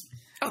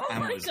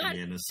I'm always going to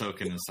be in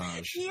Ahsoka and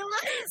Asajj. He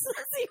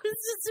was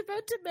just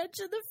about to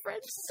mention the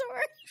French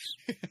story.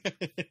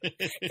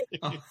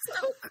 It's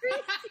so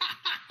crazy.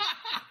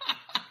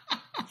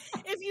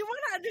 If you want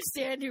to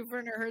understand who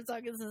Werner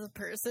Herzog is as a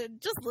person,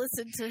 just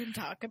listen to him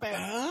talk about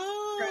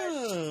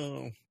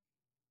French.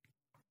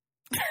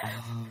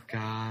 Oh,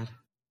 God.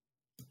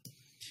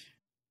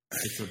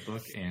 It's a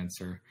book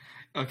answer.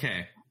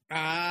 Okay.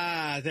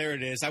 There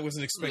it is. I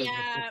wasn't expecting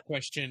the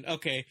question.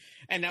 Okay.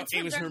 And now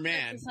it was her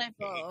man.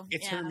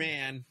 It's her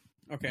man.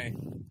 Okay.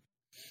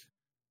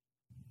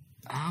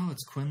 Oh,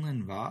 it's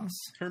Quinlan Voss?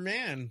 Her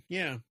man,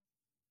 yeah.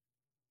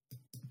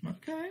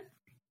 Okay.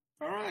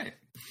 All right.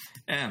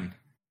 Em,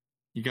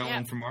 you got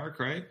one for Mark,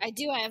 right? I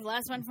do. I have the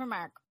last one for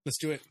Mark. Let's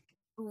do it.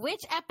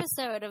 Which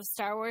episode of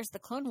Star Wars The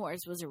Clone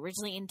Wars was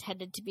originally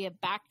intended to be a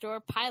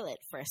backdoor pilot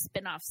for a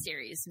spin-off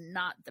series,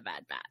 not The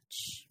Bad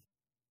Batch?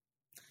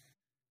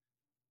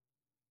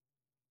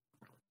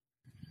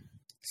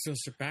 So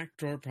it's a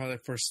backdoor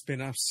pilot for a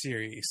spin-off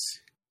series.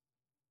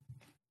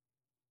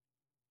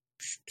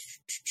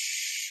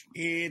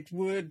 It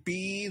would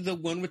be the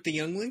one with the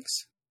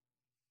younglings.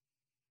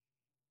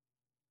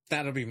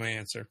 That'll be my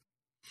answer.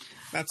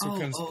 That's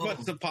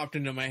what popped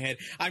into my head.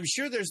 I'm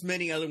sure there's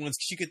many other ones.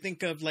 You could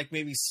think of like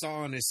maybe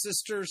Saw and his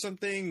sister or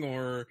something,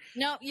 or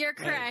no, you're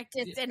correct.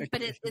 It's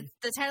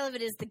the title of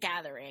it is The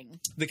Gathering.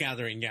 The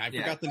Gathering. Yeah, I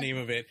forgot the name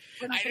of it.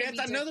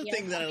 That's another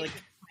thing that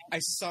I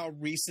saw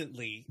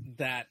recently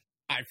that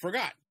I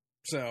forgot.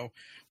 So,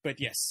 but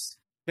yes,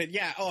 but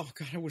yeah. Oh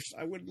God,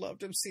 I would love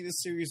to have seen a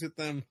series with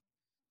them.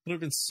 It would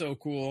have been so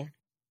cool.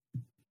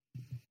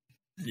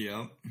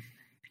 Yep.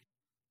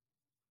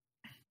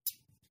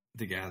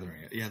 The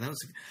Gathering. Yeah, that was...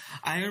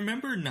 I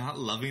remember not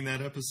loving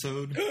that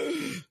episode.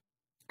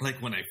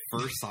 Like, when I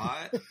first saw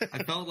it,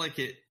 I felt like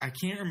it... I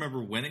can't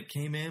remember when it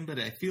came in, but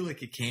I feel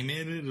like it came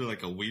in at,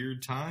 like, a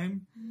weird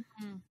time.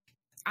 Mm-hmm.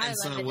 I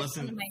love it. It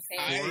wasn't one of my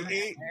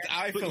favorites.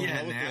 I feel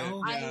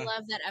now. I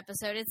love that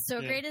episode. It's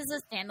so great as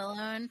a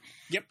standalone.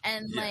 Yep.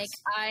 And, like,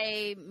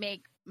 I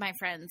make my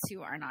friends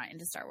who are not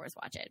into Star Wars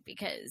watch it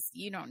because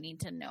you don't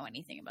need to know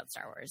anything about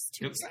Star Wars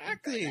to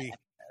exactly.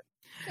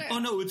 Oh,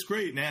 no, it's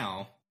great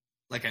now.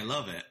 Like, I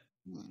love it.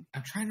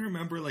 I'm trying to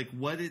remember, like,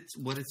 what it's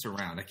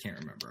around. I can't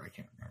remember.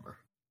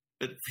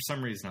 But for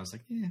some reason, I was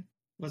like, it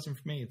wasn't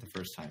for me the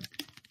first time.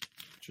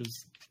 Which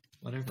was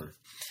whatever.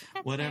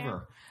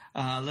 Whatever.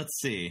 Let's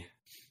see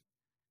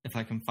if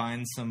I can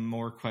find some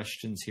more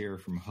questions here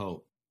from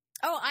Hope.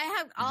 Oh,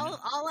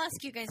 I'll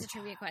ask you guys a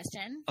trivia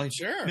question. Oh,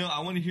 sure. No, I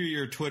want to hear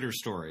your Twitter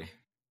story.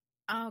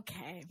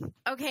 Okay,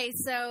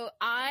 so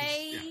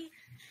I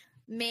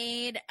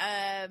made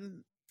a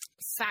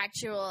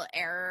factual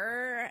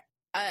error.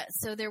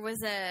 So there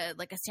was a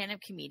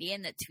stand-up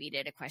comedian that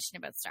tweeted a question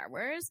about Star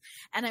Wars,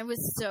 and I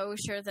was so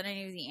sure that I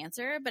knew the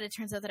answer, but it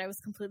turns out that I was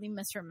completely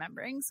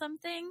misremembering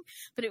something,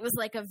 but it was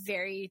like a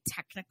very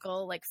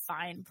technical, like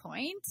fine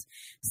point.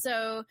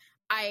 So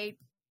I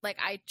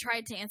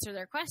tried to answer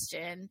their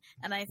question,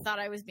 and I thought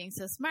I was being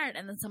so smart,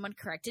 and then someone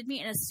corrected me,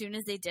 and as soon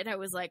as they did, I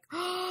was like,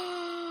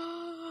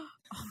 oh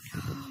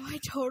no, I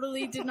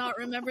totally did not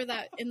remember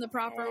that in the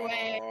proper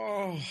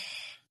way.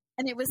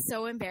 And it was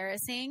so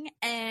embarrassing.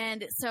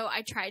 And so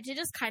I tried to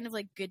just kind of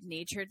like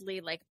good-naturedly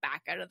like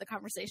back out of the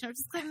conversation. I was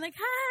just kind of like,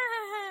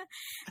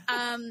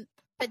 ha.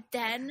 But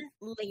then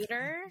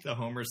later, the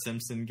Homer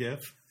Simpson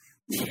gif.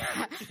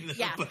 Yeah.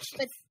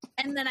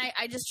 And then I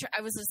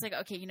was just like,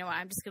 okay, you know what?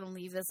 I'm just going to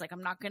leave this. Like,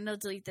 I'm not going to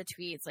delete the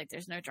tweets. Like,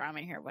 there's no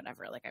drama here,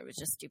 whatever. Like, I was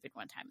just stupid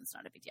one time. It's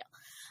not a big deal.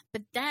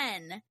 But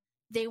then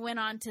they went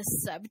on to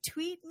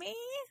subtweet me.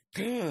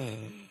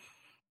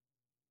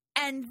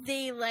 And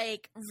they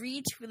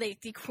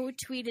they quote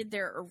tweeted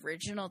their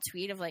original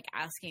tweet of like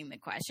asking the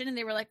question, and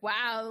they were like,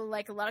 "Wow,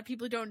 like a lot of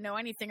people who don't know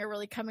anything are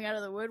really coming out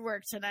of the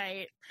woodwork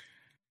tonight."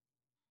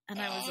 And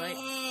I was like,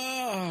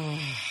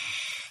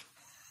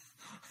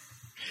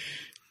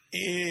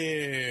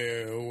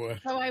 "Ew."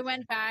 So I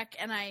went back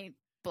and I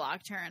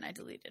blocked her and I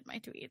deleted my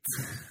tweets.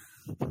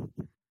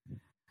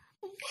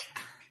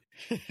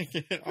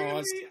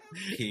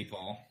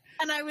 People.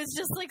 And I was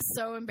just like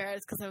so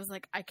embarrassed because I was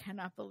like, I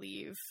cannot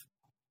believe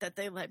that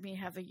they let me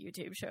have a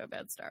YouTube show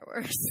about Star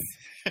Wars.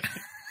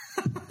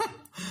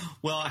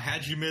 Well,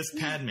 had you missed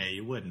Padme,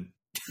 you wouldn't.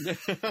 As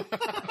if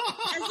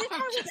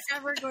I was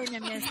ever going to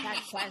miss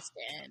that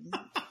question.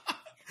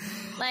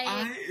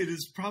 Like, it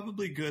is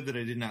probably good that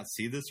I did not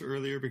see this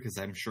earlier because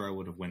I'm sure I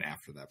would have went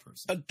after that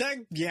person.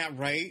 Yeah,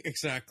 right.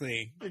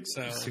 Exactly.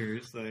 So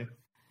seriously.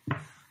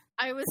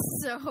 I was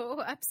so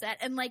upset.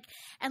 And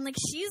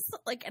she's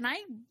like, and I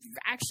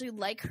actually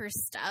like her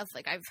stuff.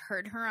 Like, I've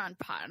heard her on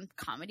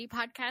comedy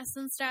podcasts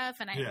and stuff,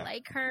 and I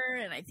like her,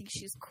 and I think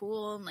she's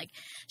cool. And like,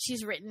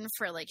 she's written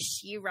for like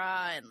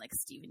She-Ra and like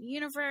Steven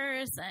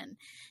Universe. And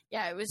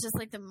yeah, it was just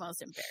like the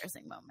most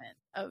embarrassing moment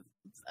of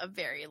a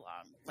very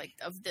long, like,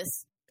 of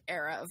this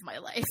era of my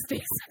life,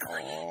 basically.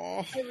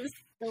 I was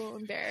so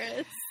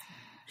embarrassed.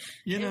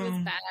 It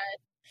was bad.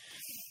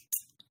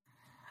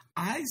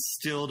 I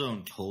still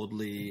don't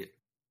totally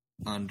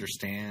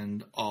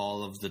understand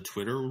all of the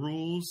Twitter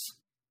rules.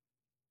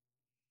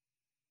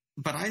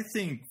 But I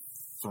think,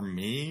 for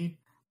me,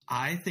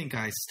 I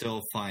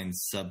still find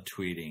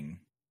subtweeting,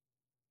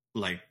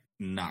 like,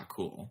 not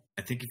cool.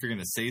 I think if you're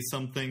going to say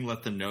something,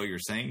 let them know you're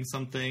saying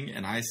something.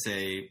 And I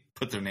say,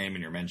 put their name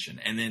in your mention.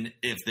 And then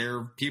if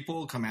their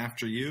people come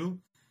after you,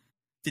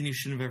 then you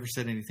shouldn't have ever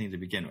said anything to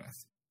begin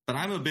with. But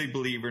I'm a big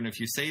believer in if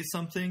you say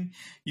something,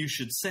 you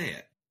should say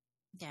it.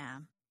 Yeah.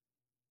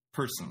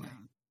 Personally.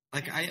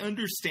 Like, I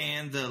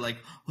understand the, like,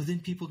 well,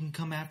 then people can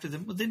come after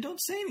them. Well, then don't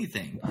say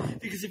anything.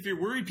 Because if you're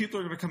worried people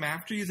are going to come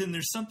after you, then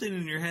there's something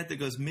in your head that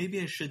goes,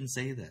 maybe I shouldn't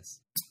say this.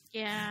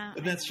 Yeah.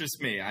 But that's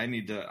just me. I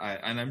need to,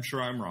 and I'm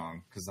sure I'm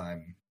wrong,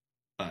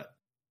 but,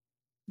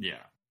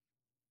 yeah.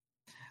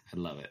 I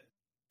love it.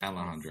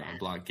 Alejandro, I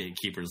block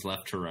gatekeepers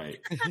left to right.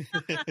 That's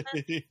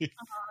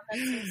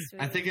so sweet.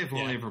 I think I've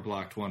only ever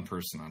blocked one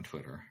person on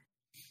Twitter.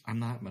 I'm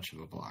not much of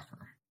a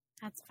blocker.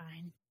 That's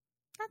fine.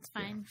 That's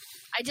fine.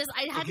 I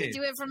had to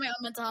do it for my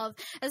own mental health,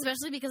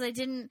 especially because I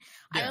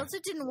also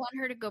didn't want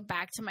her to go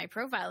back to my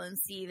profile and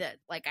see that,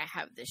 like, I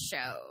have this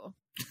show.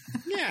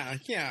 Yeah.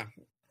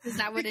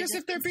 Because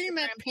if they're being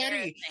that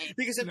petty,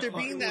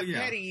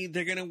 petty,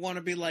 they're going to want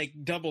to be like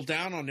double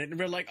down on it. And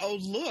we're like, oh,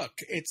 look,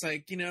 it's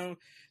like,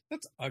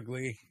 that's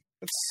ugly.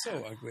 That's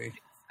so ugly.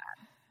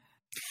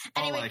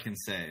 Anyway. All I can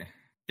say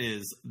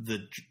is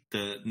the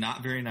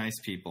not very nice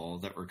people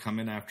that were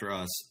coming after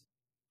us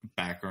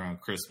back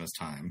around Christmas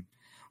time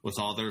with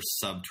all their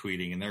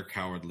subtweeting and their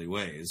cowardly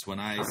ways.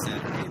 When I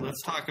said, hey,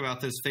 let's talk about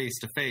this face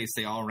to face,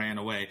 they all ran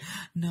away.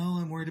 No,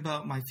 I'm worried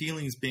about my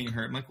feelings being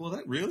hurt. I'm like, well,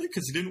 that really?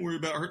 Because you didn't worry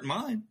about hurting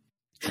mine.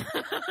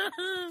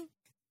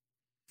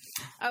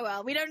 Oh,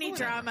 well, we don't need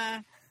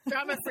drama.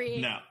 Drama free.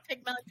 No.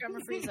 Pink Milk drama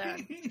free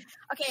zone.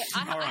 Okay, I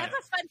have a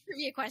fun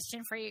trivia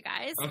question for you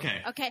guys.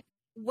 Okay.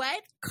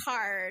 What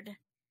card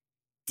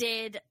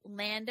did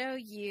Lando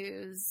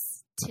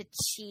use to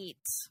cheat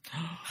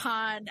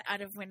Han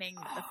out of winning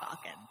the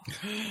Falcon?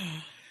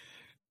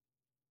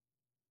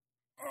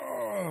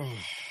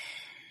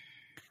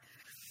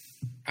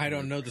 I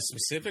don't know the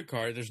specific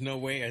card. There's no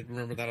way I'd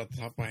remember that off the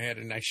top of my head,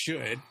 and I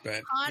should.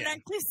 But Han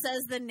actually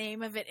says the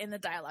name of it in the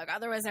dialogue.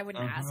 Otherwise, I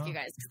wouldn't ask you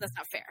guys because that's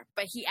not fair.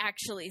 But he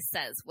actually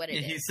says what it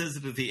is. He says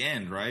it at the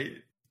end, right?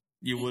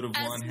 You would have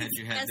won had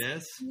you had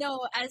this?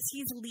 No, as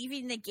he's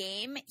leaving the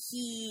game,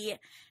 he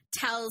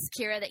tells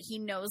Kira that he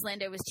knows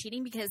Lando was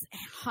cheating because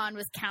Han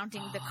was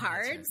counting the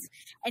cards,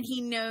 and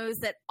he knows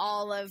that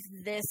all of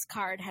this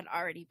card had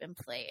already been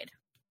played.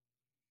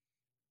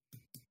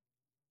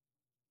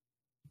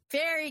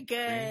 Very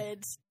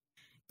good.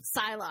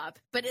 Psylop,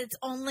 but it's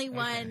only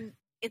one.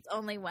 It's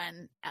only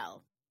one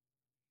L.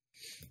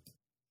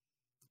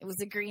 It was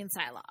a green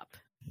Psylop,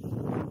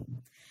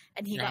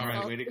 and he got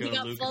full. Way to go,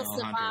 Luke and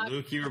Alejandro.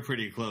 Luke, you were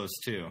pretty close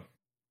too.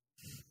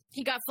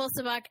 He got full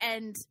sabak,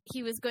 and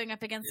he was going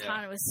up against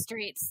Han with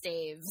straight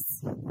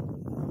staves.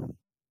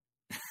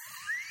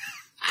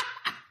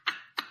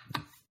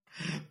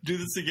 Do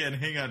this again.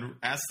 Hang on.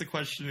 Ask the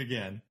question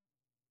again.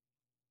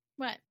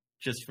 What?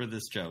 Just for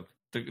this joke.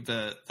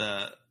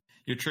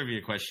 Your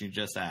trivia question you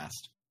just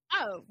asked.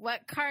 Oh,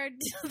 what card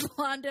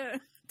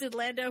did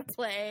Lando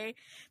play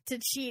to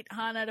cheat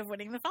Han out of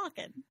winning the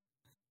Falcon?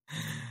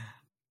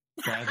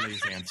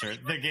 Bradley's answer.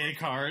 The gay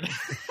card.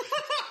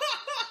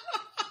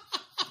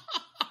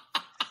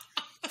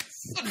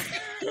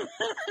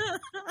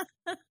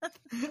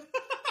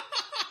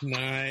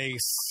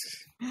 Nice.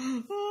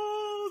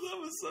 Oh, that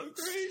was so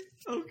great.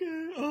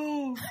 Okay.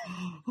 Oh.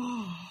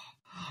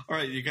 All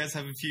right, you guys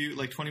have a few,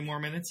 20 more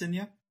minutes in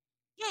you?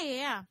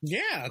 Yeah,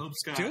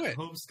 do it.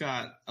 Hope's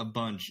got a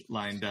bunch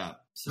lined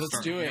up. So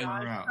let's do it.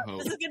 Out, Hope.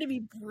 This is going to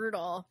be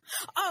brutal.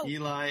 Oh,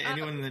 Eli,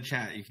 anyone in the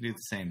chat, you can do the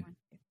same.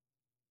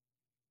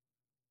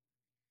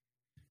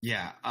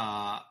 Yeah.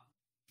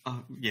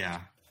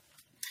 Yeah.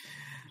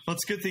 Well,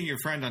 it's a good thing your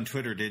friend on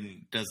Twitter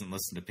doesn't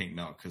listen to Pink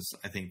Milk, because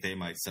I think they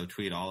might so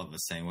tweet all of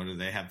us saying, what do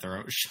they have their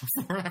own show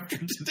for after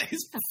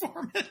today's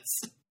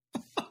performance?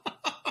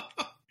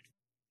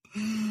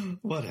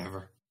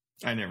 Whatever.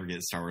 I never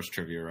get Star Wars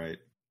trivia right.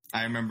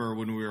 I remember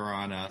when we were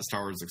on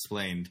Star Wars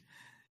Explained,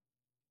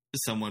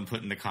 someone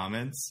put in the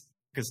comments,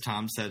 because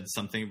Tom said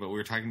something, but we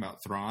were talking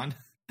about Thrawn.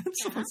 And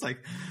someone's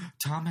like,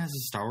 Tom has a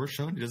Star Wars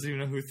show and he doesn't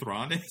even know who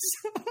Thrawn is?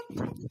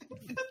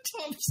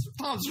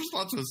 Tom's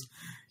response was,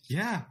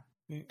 yeah,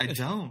 I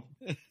don't.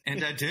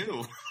 And I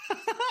do.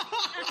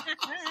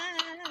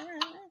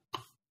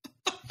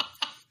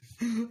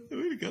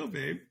 Way to go,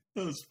 babe.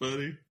 That was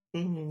funny.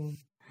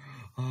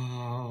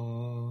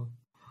 Oh,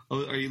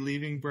 are you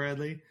leaving,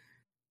 Bradley?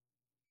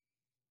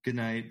 Good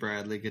night,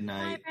 Bradley. Good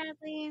night. Bye,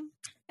 Bradley.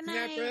 Good night. Good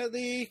night,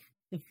 Bradley.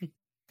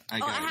 I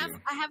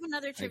have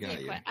another trivia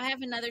question. I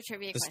have another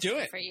trivia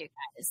question for you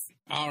guys.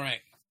 All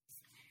right.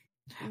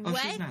 Oh,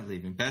 she's not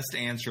leaving. Best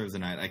answer of the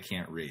night. I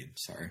can't read.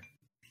 Sorry.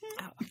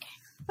 Oh, okay.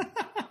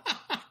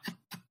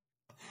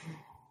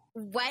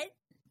 What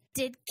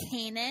did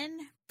Kanan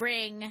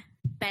bring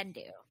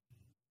Bendu?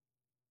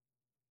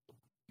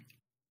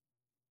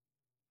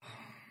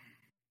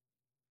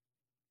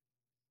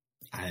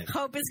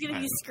 Hope is going to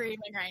be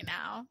screaming right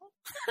now.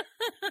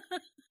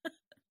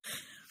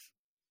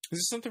 Is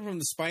this something from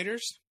the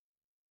spiders?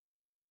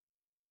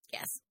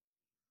 Yes.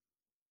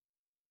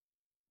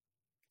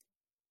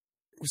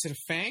 Was it a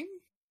fang?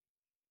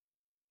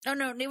 Oh,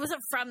 no, it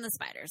wasn't from the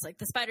spiders.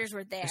 The spiders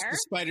were there. The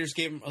spiders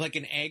gave him,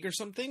 an egg or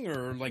something?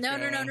 Or No,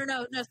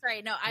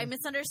 sorry. No, I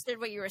misunderstood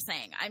what you were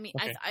saying. I mean,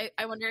 okay.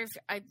 I wonder if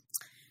I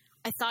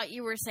thought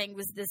you were saying,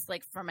 was this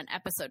from an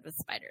episode with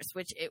spiders,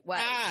 which it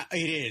was. Ah,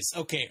 it is.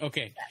 Okay.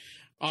 Yeah.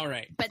 All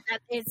right. But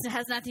it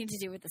has nothing to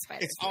do with the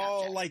spiders. It's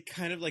all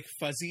kind of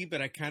fuzzy,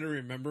 but I kind of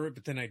remember it,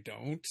 but then I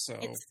don't. So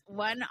it's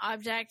one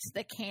object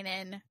that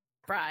Kanan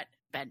brought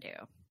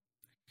Bendu.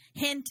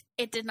 Hint,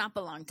 it did not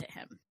belong to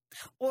him.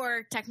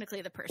 Or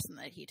technically the person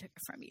that he took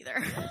it from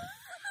either.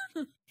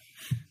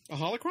 A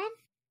holocron?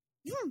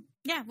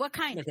 Yeah, what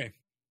kind? Okay.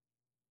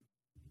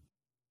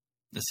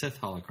 The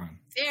Sith holocron.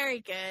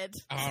 Very good.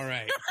 All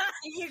right.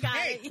 You got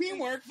it.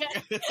 Teamwork.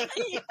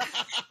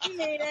 You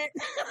made it.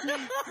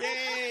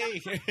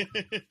 Yay.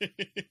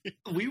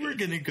 We were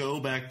going to go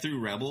back through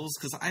Rebels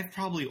because I've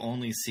probably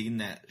only seen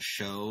that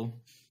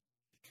show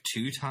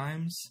 2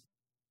 times,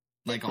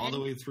 like all the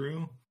way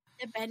through.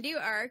 The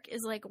Bendu arc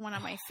is like one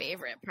of my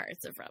favorite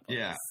parts of Rebels.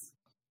 Yeah.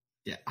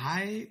 Yeah.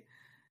 I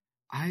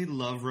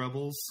love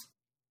Rebels,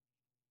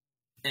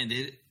 and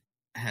it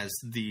has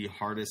the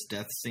hardest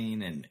death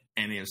scene in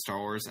any of Star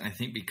Wars, and I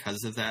think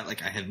because of that,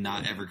 like, I have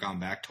not ever gone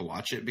back to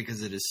watch it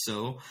because it is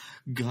so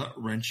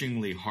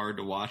gut-wrenchingly hard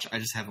to watch. I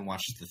just haven't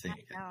watched the thing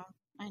again.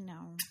 I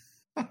know.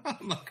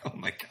 I'm like, oh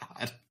my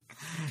god.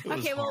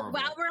 Okay, well,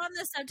 while we're on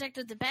the subject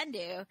of the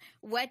Bendu,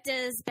 what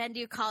does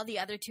Bendu call the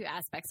other 2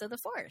 aspects of the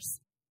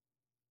Force?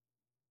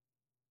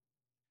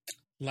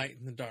 Light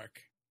and the dark.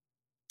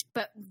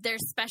 But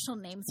there's special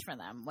names for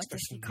them. What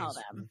does she call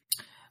them?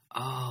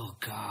 Oh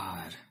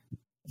god.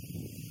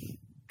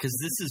 Because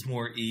this is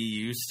more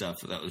EU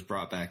stuff that was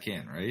brought back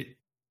in, right?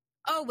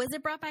 Oh, was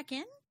it brought back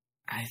in?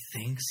 I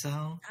think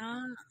so.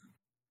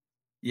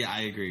 Yeah,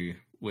 I agree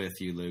with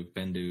you, Luke.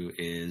 Bendu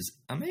is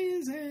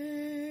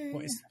amazing.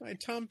 Voiced by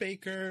Tom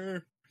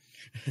Baker.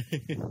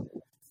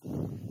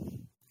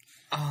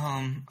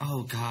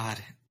 Oh God.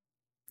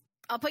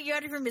 I'll put you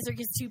out of your misery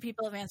because 2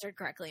 people have answered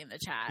correctly in the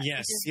chat.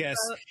 Yes.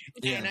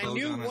 And I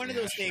knew one of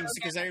those names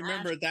because I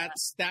remember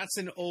that's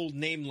an old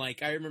name.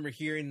 Like, I remember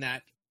hearing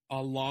that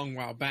a long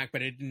while back,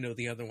 but I didn't know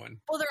the other one.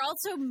 Well, they're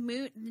also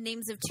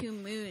names of 2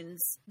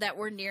 moons that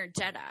were near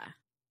Jeddah.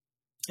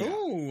 Yeah.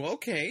 Oh,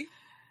 okay.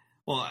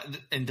 Well,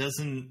 and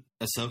doesn't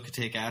Ahsoka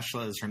take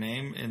Ashla as her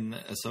name in the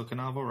Ahsoka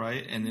novel,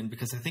 right? And then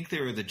because I think they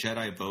were the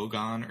Jedi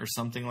Bogon or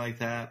something like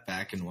that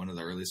back in one of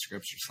the early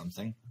scripts or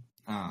something.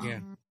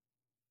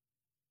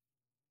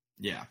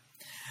 Yeah.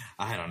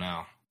 I don't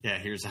know. Yeah,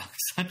 here's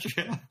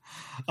Alexandria.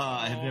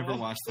 I have never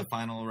watched the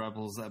final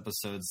Rebels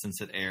episode since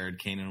it aired.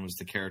 Kanan was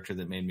the character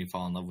that made me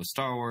fall in love with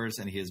Star Wars,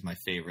 and he is my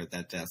favorite.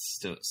 That death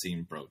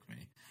scene broke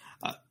me.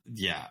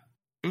 Yeah,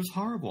 it was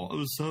horrible. It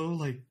was so,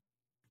 like,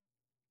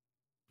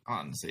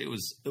 honestly, it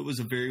was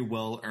a very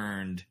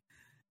well-earned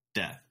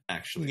death,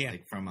 actually,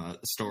 like, from a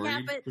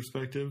story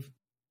perspective.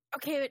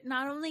 Okay, but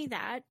not only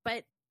that,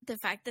 but the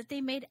fact that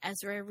they made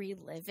Ezra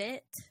relive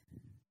it.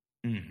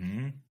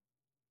 Mm-hmm.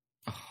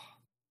 Oh.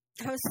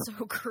 That was so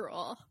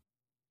cruel.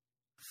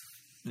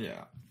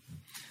 Yeah.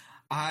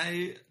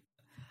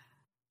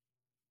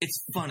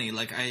 It's funny,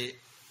 like,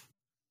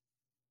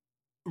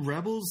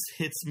 Rebels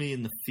hits me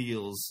in the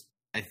feels,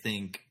 I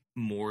think,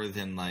 more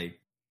than, like,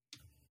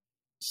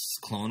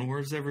 Clone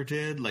Wars ever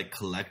did, like,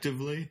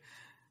 collectively.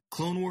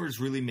 Clone Wars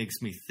really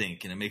makes me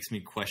think, and it makes me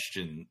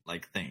question,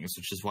 like, things,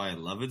 which is why I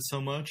love it so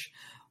much.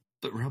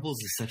 But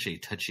Rebels is such a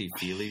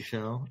touchy-feely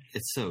show.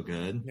 It's so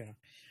good. Yeah.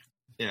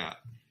 Yeah.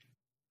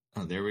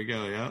 Oh, there we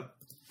go. Yep.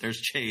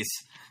 There's Chase.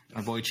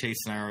 My boy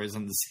Chase and I are always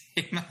on the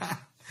same.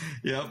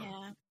 Yep.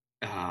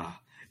 Yeah.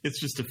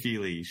 It's just a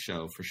feely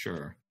show for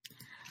sure.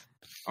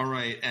 All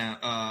right.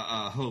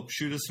 Hope,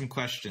 shoot us some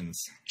questions.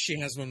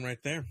 She has one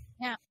right there.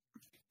 Yeah.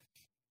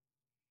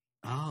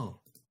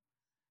 Oh.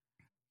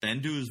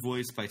 Bendu is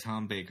voiced by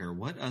Tom Baker.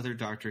 What other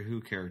Doctor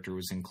Who character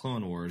was in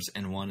Clone Wars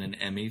and won an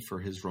Emmy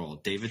for his role?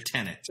 David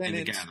Tennant in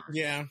The Gathering.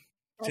 Yeah.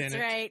 That's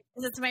right.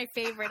 That's my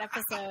favorite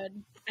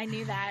episode. I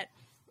knew that.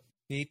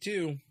 Me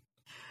too.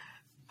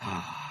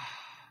 Yeah,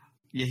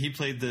 he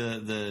played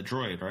the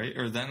droid, right?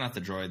 Or not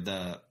the droid,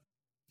 the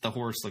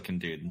horse-looking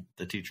dude,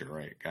 the teacher,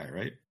 right? Guy,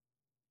 right?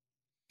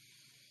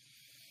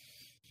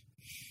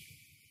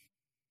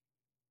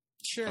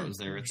 Sure. That was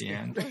there at the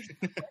end.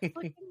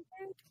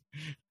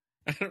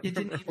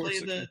 Didn't he play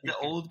the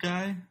old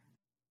guy?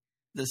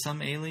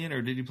 Some alien?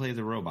 Or did he play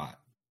the robot?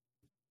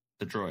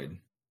 The droid?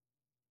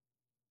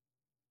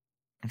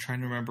 I'm trying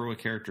to remember what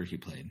character he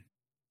played.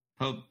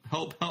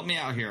 Help me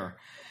out here.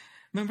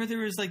 Remember there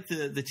was like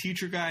the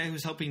teacher guy who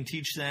was helping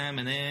teach them,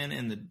 and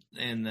then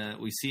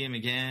we see him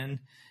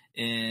again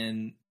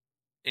in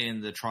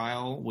the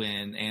trial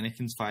when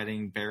Anakin's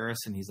fighting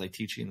Barriss and he's like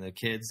teaching the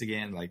kids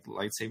again, like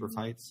lightsaber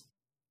fights.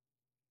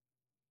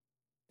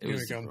 It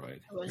was the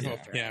droid.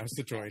 Yeah, it was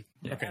the droid.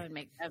 Yeah. Okay. That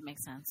would make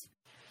sense.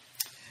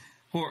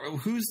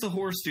 Who's the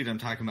horse dude I'm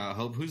talking about,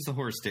 Hope? Who's the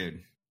horse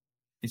dude?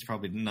 He's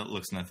probably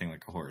looks nothing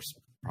like a horse,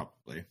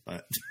 probably,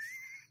 but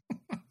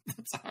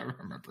that's how I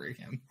remember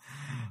him.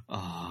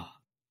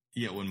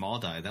 Yeah, when Maul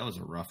died, that was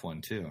a rough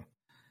one too.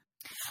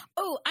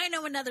 Oh, I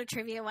know another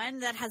trivia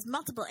one that has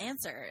multiple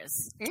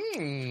answers.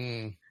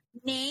 Name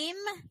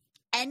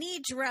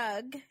any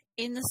drug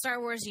in the Star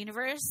Wars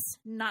universe,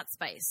 not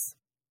spice.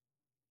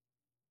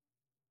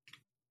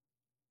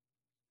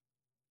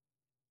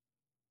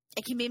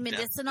 It can be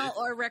medicinal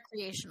or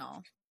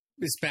recreational.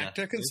 Is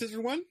Bacta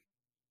considered one?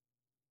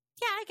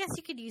 Yeah, I guess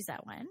you could use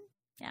that one.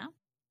 Yeah.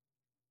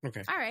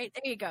 Okay. All right,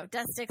 there you go.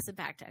 Death Sticks and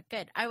Bacta.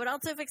 Good. I would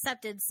also have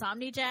accepted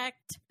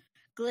Somniject,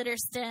 Glitter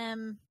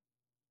Stim.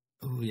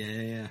 Oh,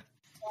 yeah.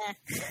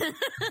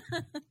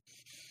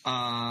 Yeah,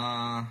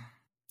 I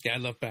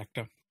love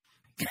Bacta.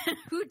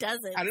 Who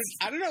doesn't? I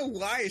don't know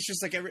why. It's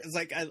just like it's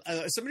like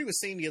somebody was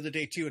saying the other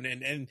day too, and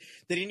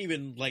they didn't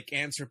even like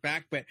answer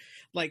back. But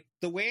like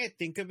the way I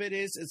think of it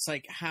is, it's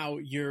like how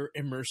you're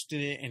immersed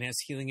in it and has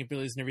healing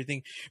abilities and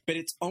everything. But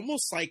it's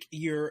almost like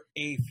you're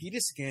a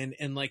fetus again,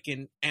 and like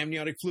an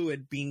amniotic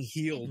fluid being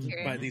healed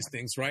by these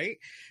things, right?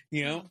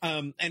 You know.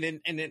 And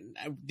then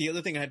the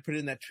other thing I had put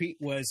in that tweet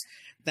was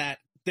that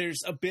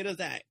there's a bit of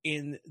that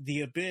in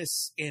the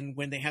Abyss, and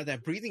when they have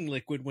that breathing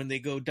liquid when they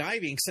go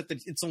diving, except that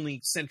it's only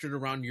centered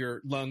around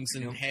your lungs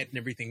and head and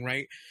everything,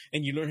 right?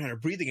 And you learn how to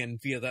breathe again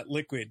via that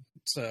liquid.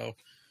 So,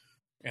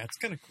 yeah, it's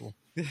kind of cool.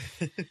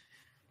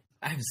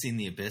 I haven't seen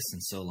the Abyss in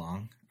so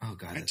long. Oh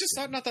God, I just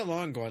saw it not that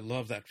long ago. I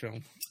love that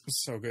film.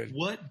 It's so good.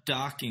 What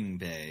docking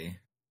bay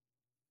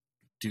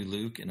do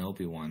Luke and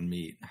Obi-Wan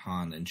meet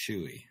Han and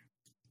Chewie?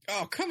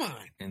 Oh, come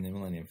on! In the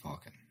Millennium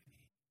Falcon.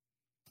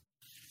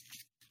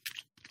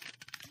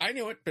 I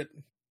knew it, but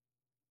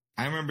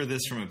I remember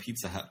this from a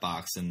Pizza Hut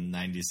box in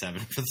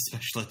 '97 for the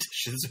special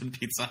editions when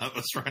Pizza Hut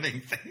was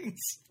running things.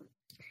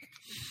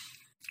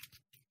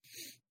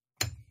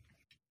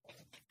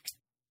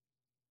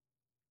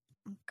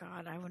 Oh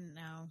God, I wouldn't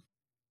know.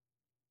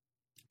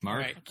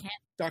 Mark, right. I can't.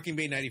 Docking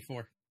Bay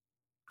 94.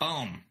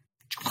 Boom.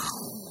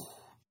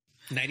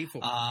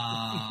 94.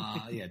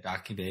 Yeah,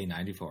 Docking Bay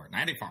 94.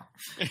 94.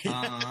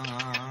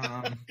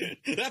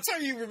 That's how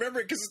you remember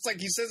it, because it's like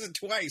he says it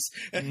twice.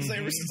 And it's like,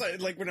 ever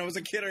since when I was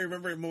a kid, I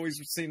remember him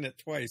always saying it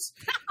twice.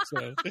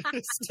 So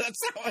that's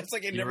how it's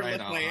like it never left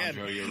my head.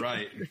 You're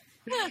right.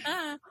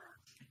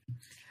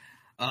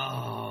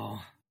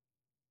 Oh.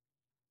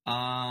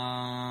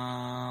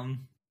 I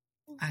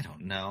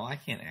don't know. I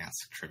can't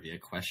ask trivia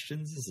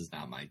questions. This is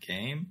not my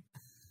game.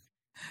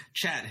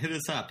 Chat, hit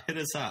us up.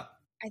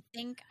 I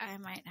think I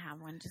might have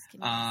one. Just give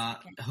me a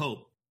second.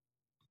 Hope.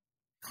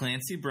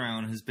 Clancy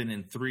Brown has been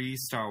in 3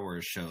 Star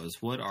Wars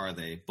shows. What are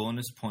they?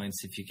 Bonus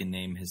points if you can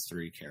name his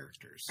 3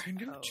 characters. I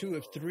know 2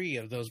 of 3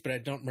 of those, but I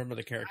don't remember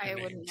the character names.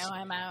 I wouldn't know.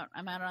 I'm out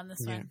on this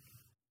one.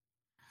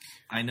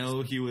 I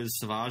know he was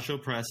Savage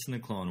Opress in the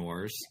Clone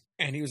Wars.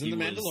 And he was in The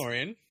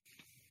Mandalorian.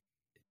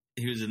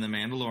 He was in The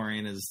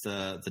Mandalorian as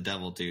the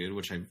devil dude,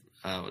 which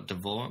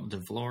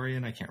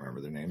Devolorian, I can't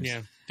remember their names.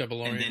 Yeah,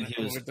 Devolorian. And then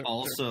he was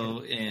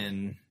also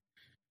in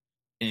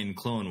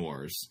Clone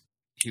Wars.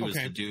 He was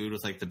the dude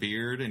with like the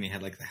beard, and he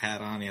had like the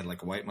hat on. He had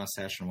like a white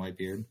mustache and a white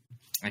beard.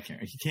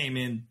 He came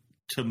in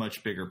to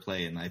much bigger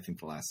play in I think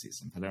the last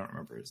season, but I don't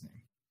remember his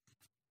name.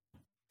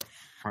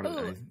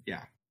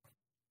 Yeah.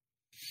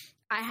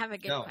 I have a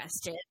good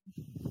question.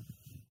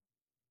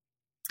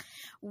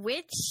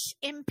 Which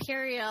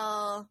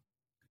Imperial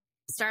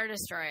Star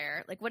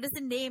Destroyer, like what is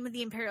the name of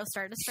the Imperial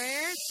Star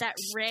Destroyer that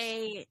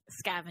Rey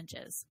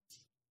scavenges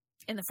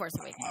in The Force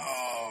Awakens?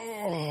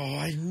 Oh,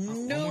 I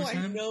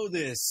know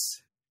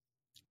this.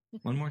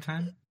 One more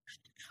time?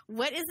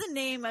 What is the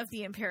name of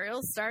the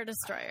Imperial Star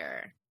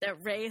Destroyer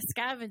that Rey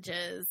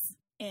scavenges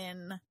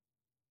in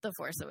The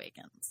Force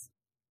Awakens?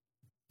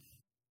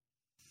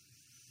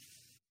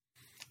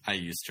 I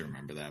used to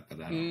remember that,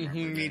 but I don't remember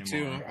it me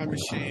too. I'm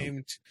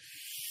ashamed.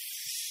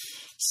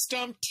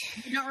 Stumped.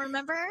 You don't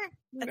remember?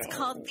 It's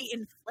called the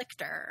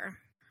Inflictor.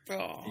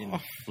 Oh.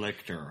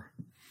 Inflictor.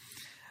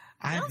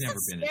 I've never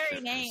been a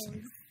ship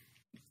names.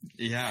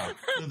 Yeah,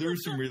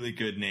 there's some really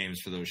good names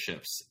for those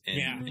ships.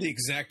 The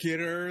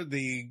Executor.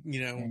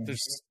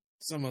 There's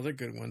some other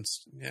good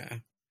ones. Yeah.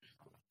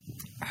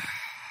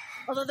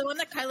 Although the one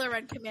that Kylo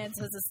Ren commands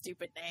has a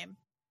stupid name.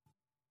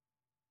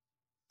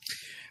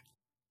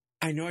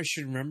 I know I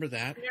should remember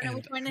that. I don't know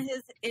which one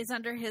is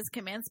under his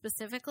command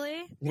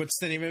specifically. What's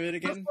the name of it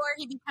again? Before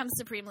he becomes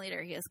Supreme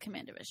Leader, he has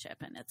command of a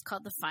ship, and it's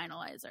called the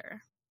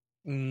Finalizer.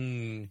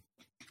 Kind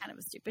of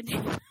a stupid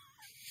name.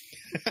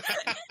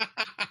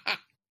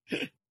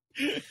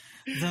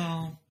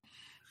 Though,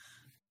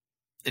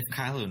 if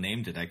Kylo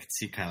named it, I could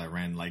see Kylo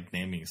Ren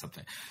naming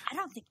something. I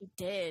don't think he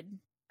did.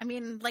 I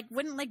mean,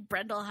 wouldn't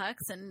Brendel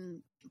Hux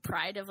and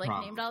Pride have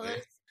named all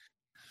those?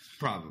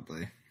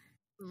 Probably.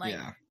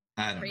 Yeah.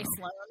 I don't know.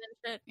 Sloan and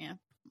shit, yeah.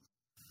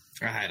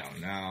 I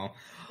don't know.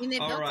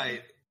 All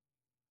right.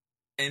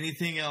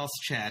 Anything else,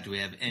 Chad? Do we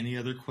have any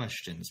other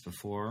questions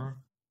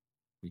before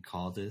we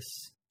call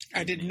this?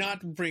 I did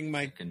not bring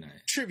my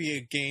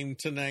trivia game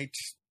tonight.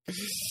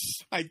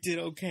 I did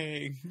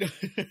okay.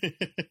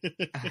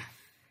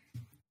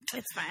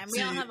 It's fine.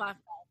 We all have off.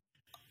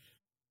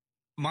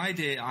 My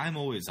day, I'm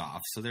always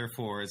off, so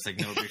therefore it's no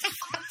big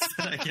surprise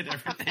that I get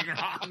everything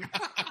wrong.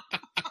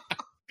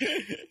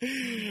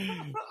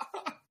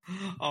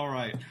 All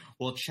right.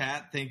 Well,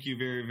 chat, thank you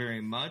very,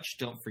 very much.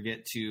 Don't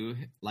forget to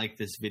like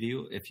this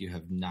video if you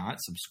have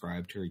not.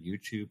 Subscribe to our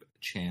YouTube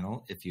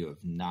channel if you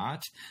have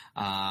not.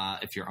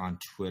 If you're on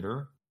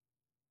Twitter,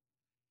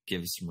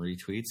 give us some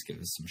retweets, give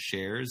us some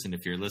shares. And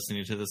if you're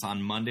listening to this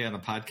on Monday on the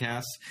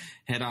podcast,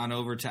 head on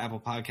over to Apple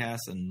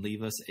Podcasts and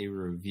leave us a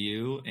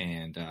review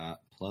and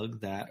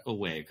plug that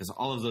away, because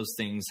all of those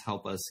things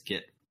help us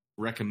get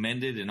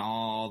recommended in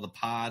all the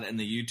pod and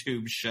the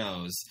YouTube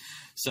shows.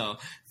 So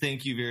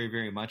thank you very,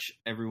 very much,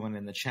 everyone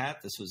in the chat.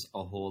 This was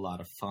a whole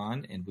lot of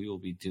fun, and we will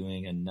be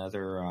doing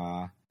another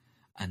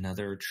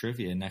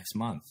trivia next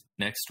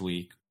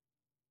week.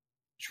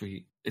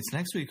 It's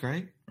next week,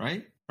 right?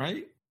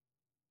 Right?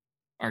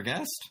 Our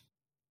guest?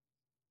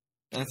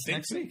 That's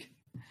next week.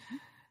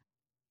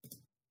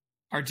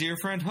 Our dear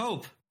friend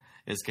Hope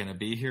is going to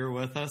be here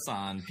with us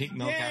on Pink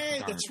Milk After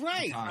Dark. That's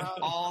right.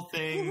 All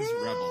things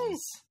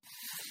Rebels.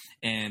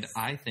 And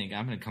I think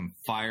I'm going to come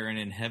firing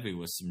in heavy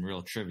with some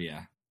real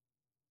trivia.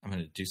 I'm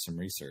going to do some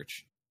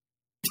research.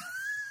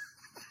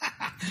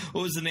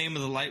 What was the name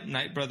of the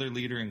Night Brother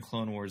leader in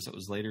Clone Wars that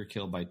was later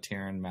killed by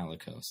Taron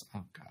Malicos?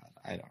 Oh, God,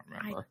 I don't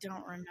remember. I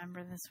don't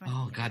remember this one.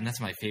 Oh, God, and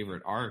that's my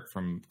favorite arc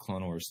from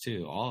Clone Wars,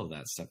 too. All of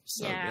that stuff is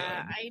so good.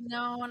 Yeah, I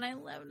know, and I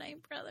love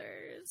Night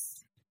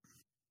Brothers.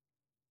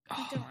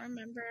 I don't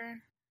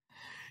remember.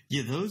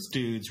 Yeah, those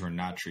dudes were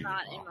not treated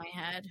Not well. in my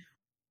head.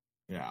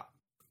 Yeah.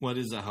 What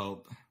is a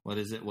Hope? What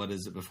is it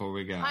before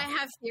we go? I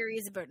have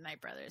theories about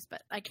Night Brothers,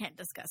 but I can't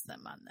discuss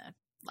them on the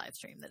live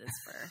stream that is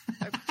for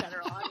a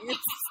general audience.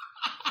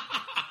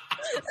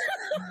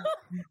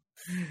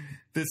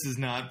 This is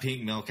not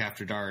Pink Milk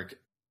After Dark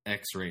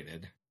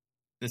X-rated.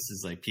 This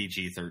is like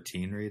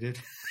PG-13 rated.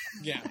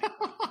 Yeah.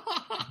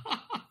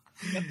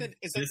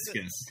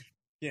 Discus.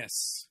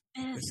 Yes.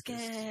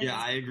 Biscuit. Yeah,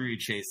 I agree,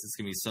 Chase. It's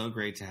going to be so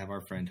great to have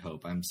our friend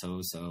Hope. I'm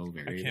so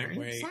very, very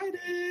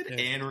excited. Yeah.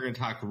 And we're going to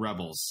talk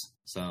Rebels.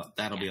 So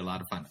that'll be a lot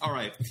of fun. All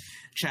right,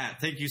 chat,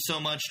 thank you so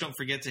much. Don't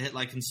forget to hit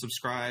like and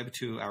subscribe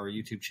to our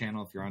YouTube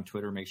channel. If you're on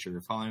Twitter, make sure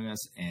you're following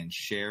us and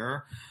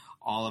share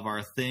all of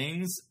our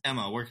things.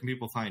 Emma, where can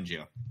people find you?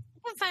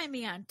 You can find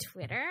me on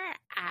Twitter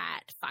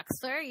at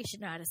Foxfleur. You should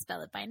know how to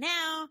spell it by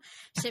now.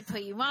 Should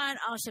put you on.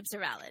 All ships are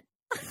valid.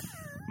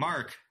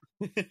 Mark.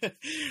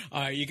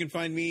 You can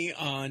find me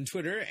on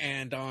Twitter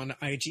and on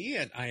IG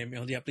at I am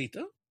El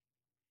Diablito.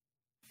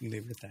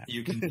 Leave it at that.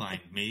 You can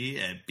find me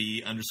at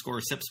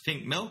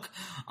B_SipsPinkMilk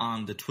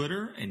on the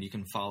Twitter, and you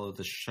can follow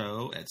the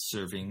show at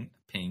Serving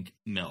Pink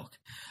Milk.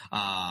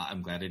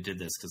 I'm glad I did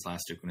this because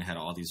last week when I had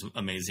all these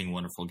amazing,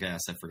 wonderful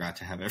guests, I forgot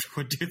to have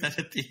everyone do that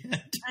at the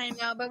end. I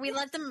know, but we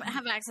let them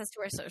have access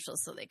to our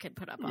socials so they could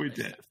put up all their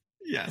stuff.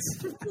 Yes.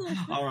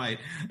 All right.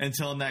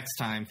 Until next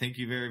time, thank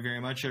you very, very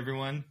much,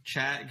 everyone.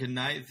 Chat, good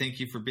night. Thank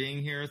you for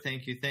being here.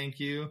 Thank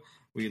you.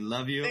 We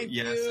love you. Thank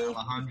yes, you.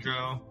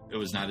 Alejandro. It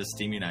was not a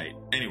steamy night.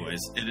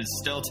 Anyways, it is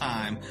still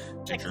time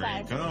to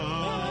drink up.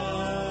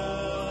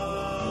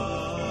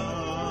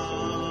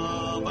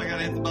 I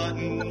gotta hit the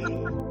button.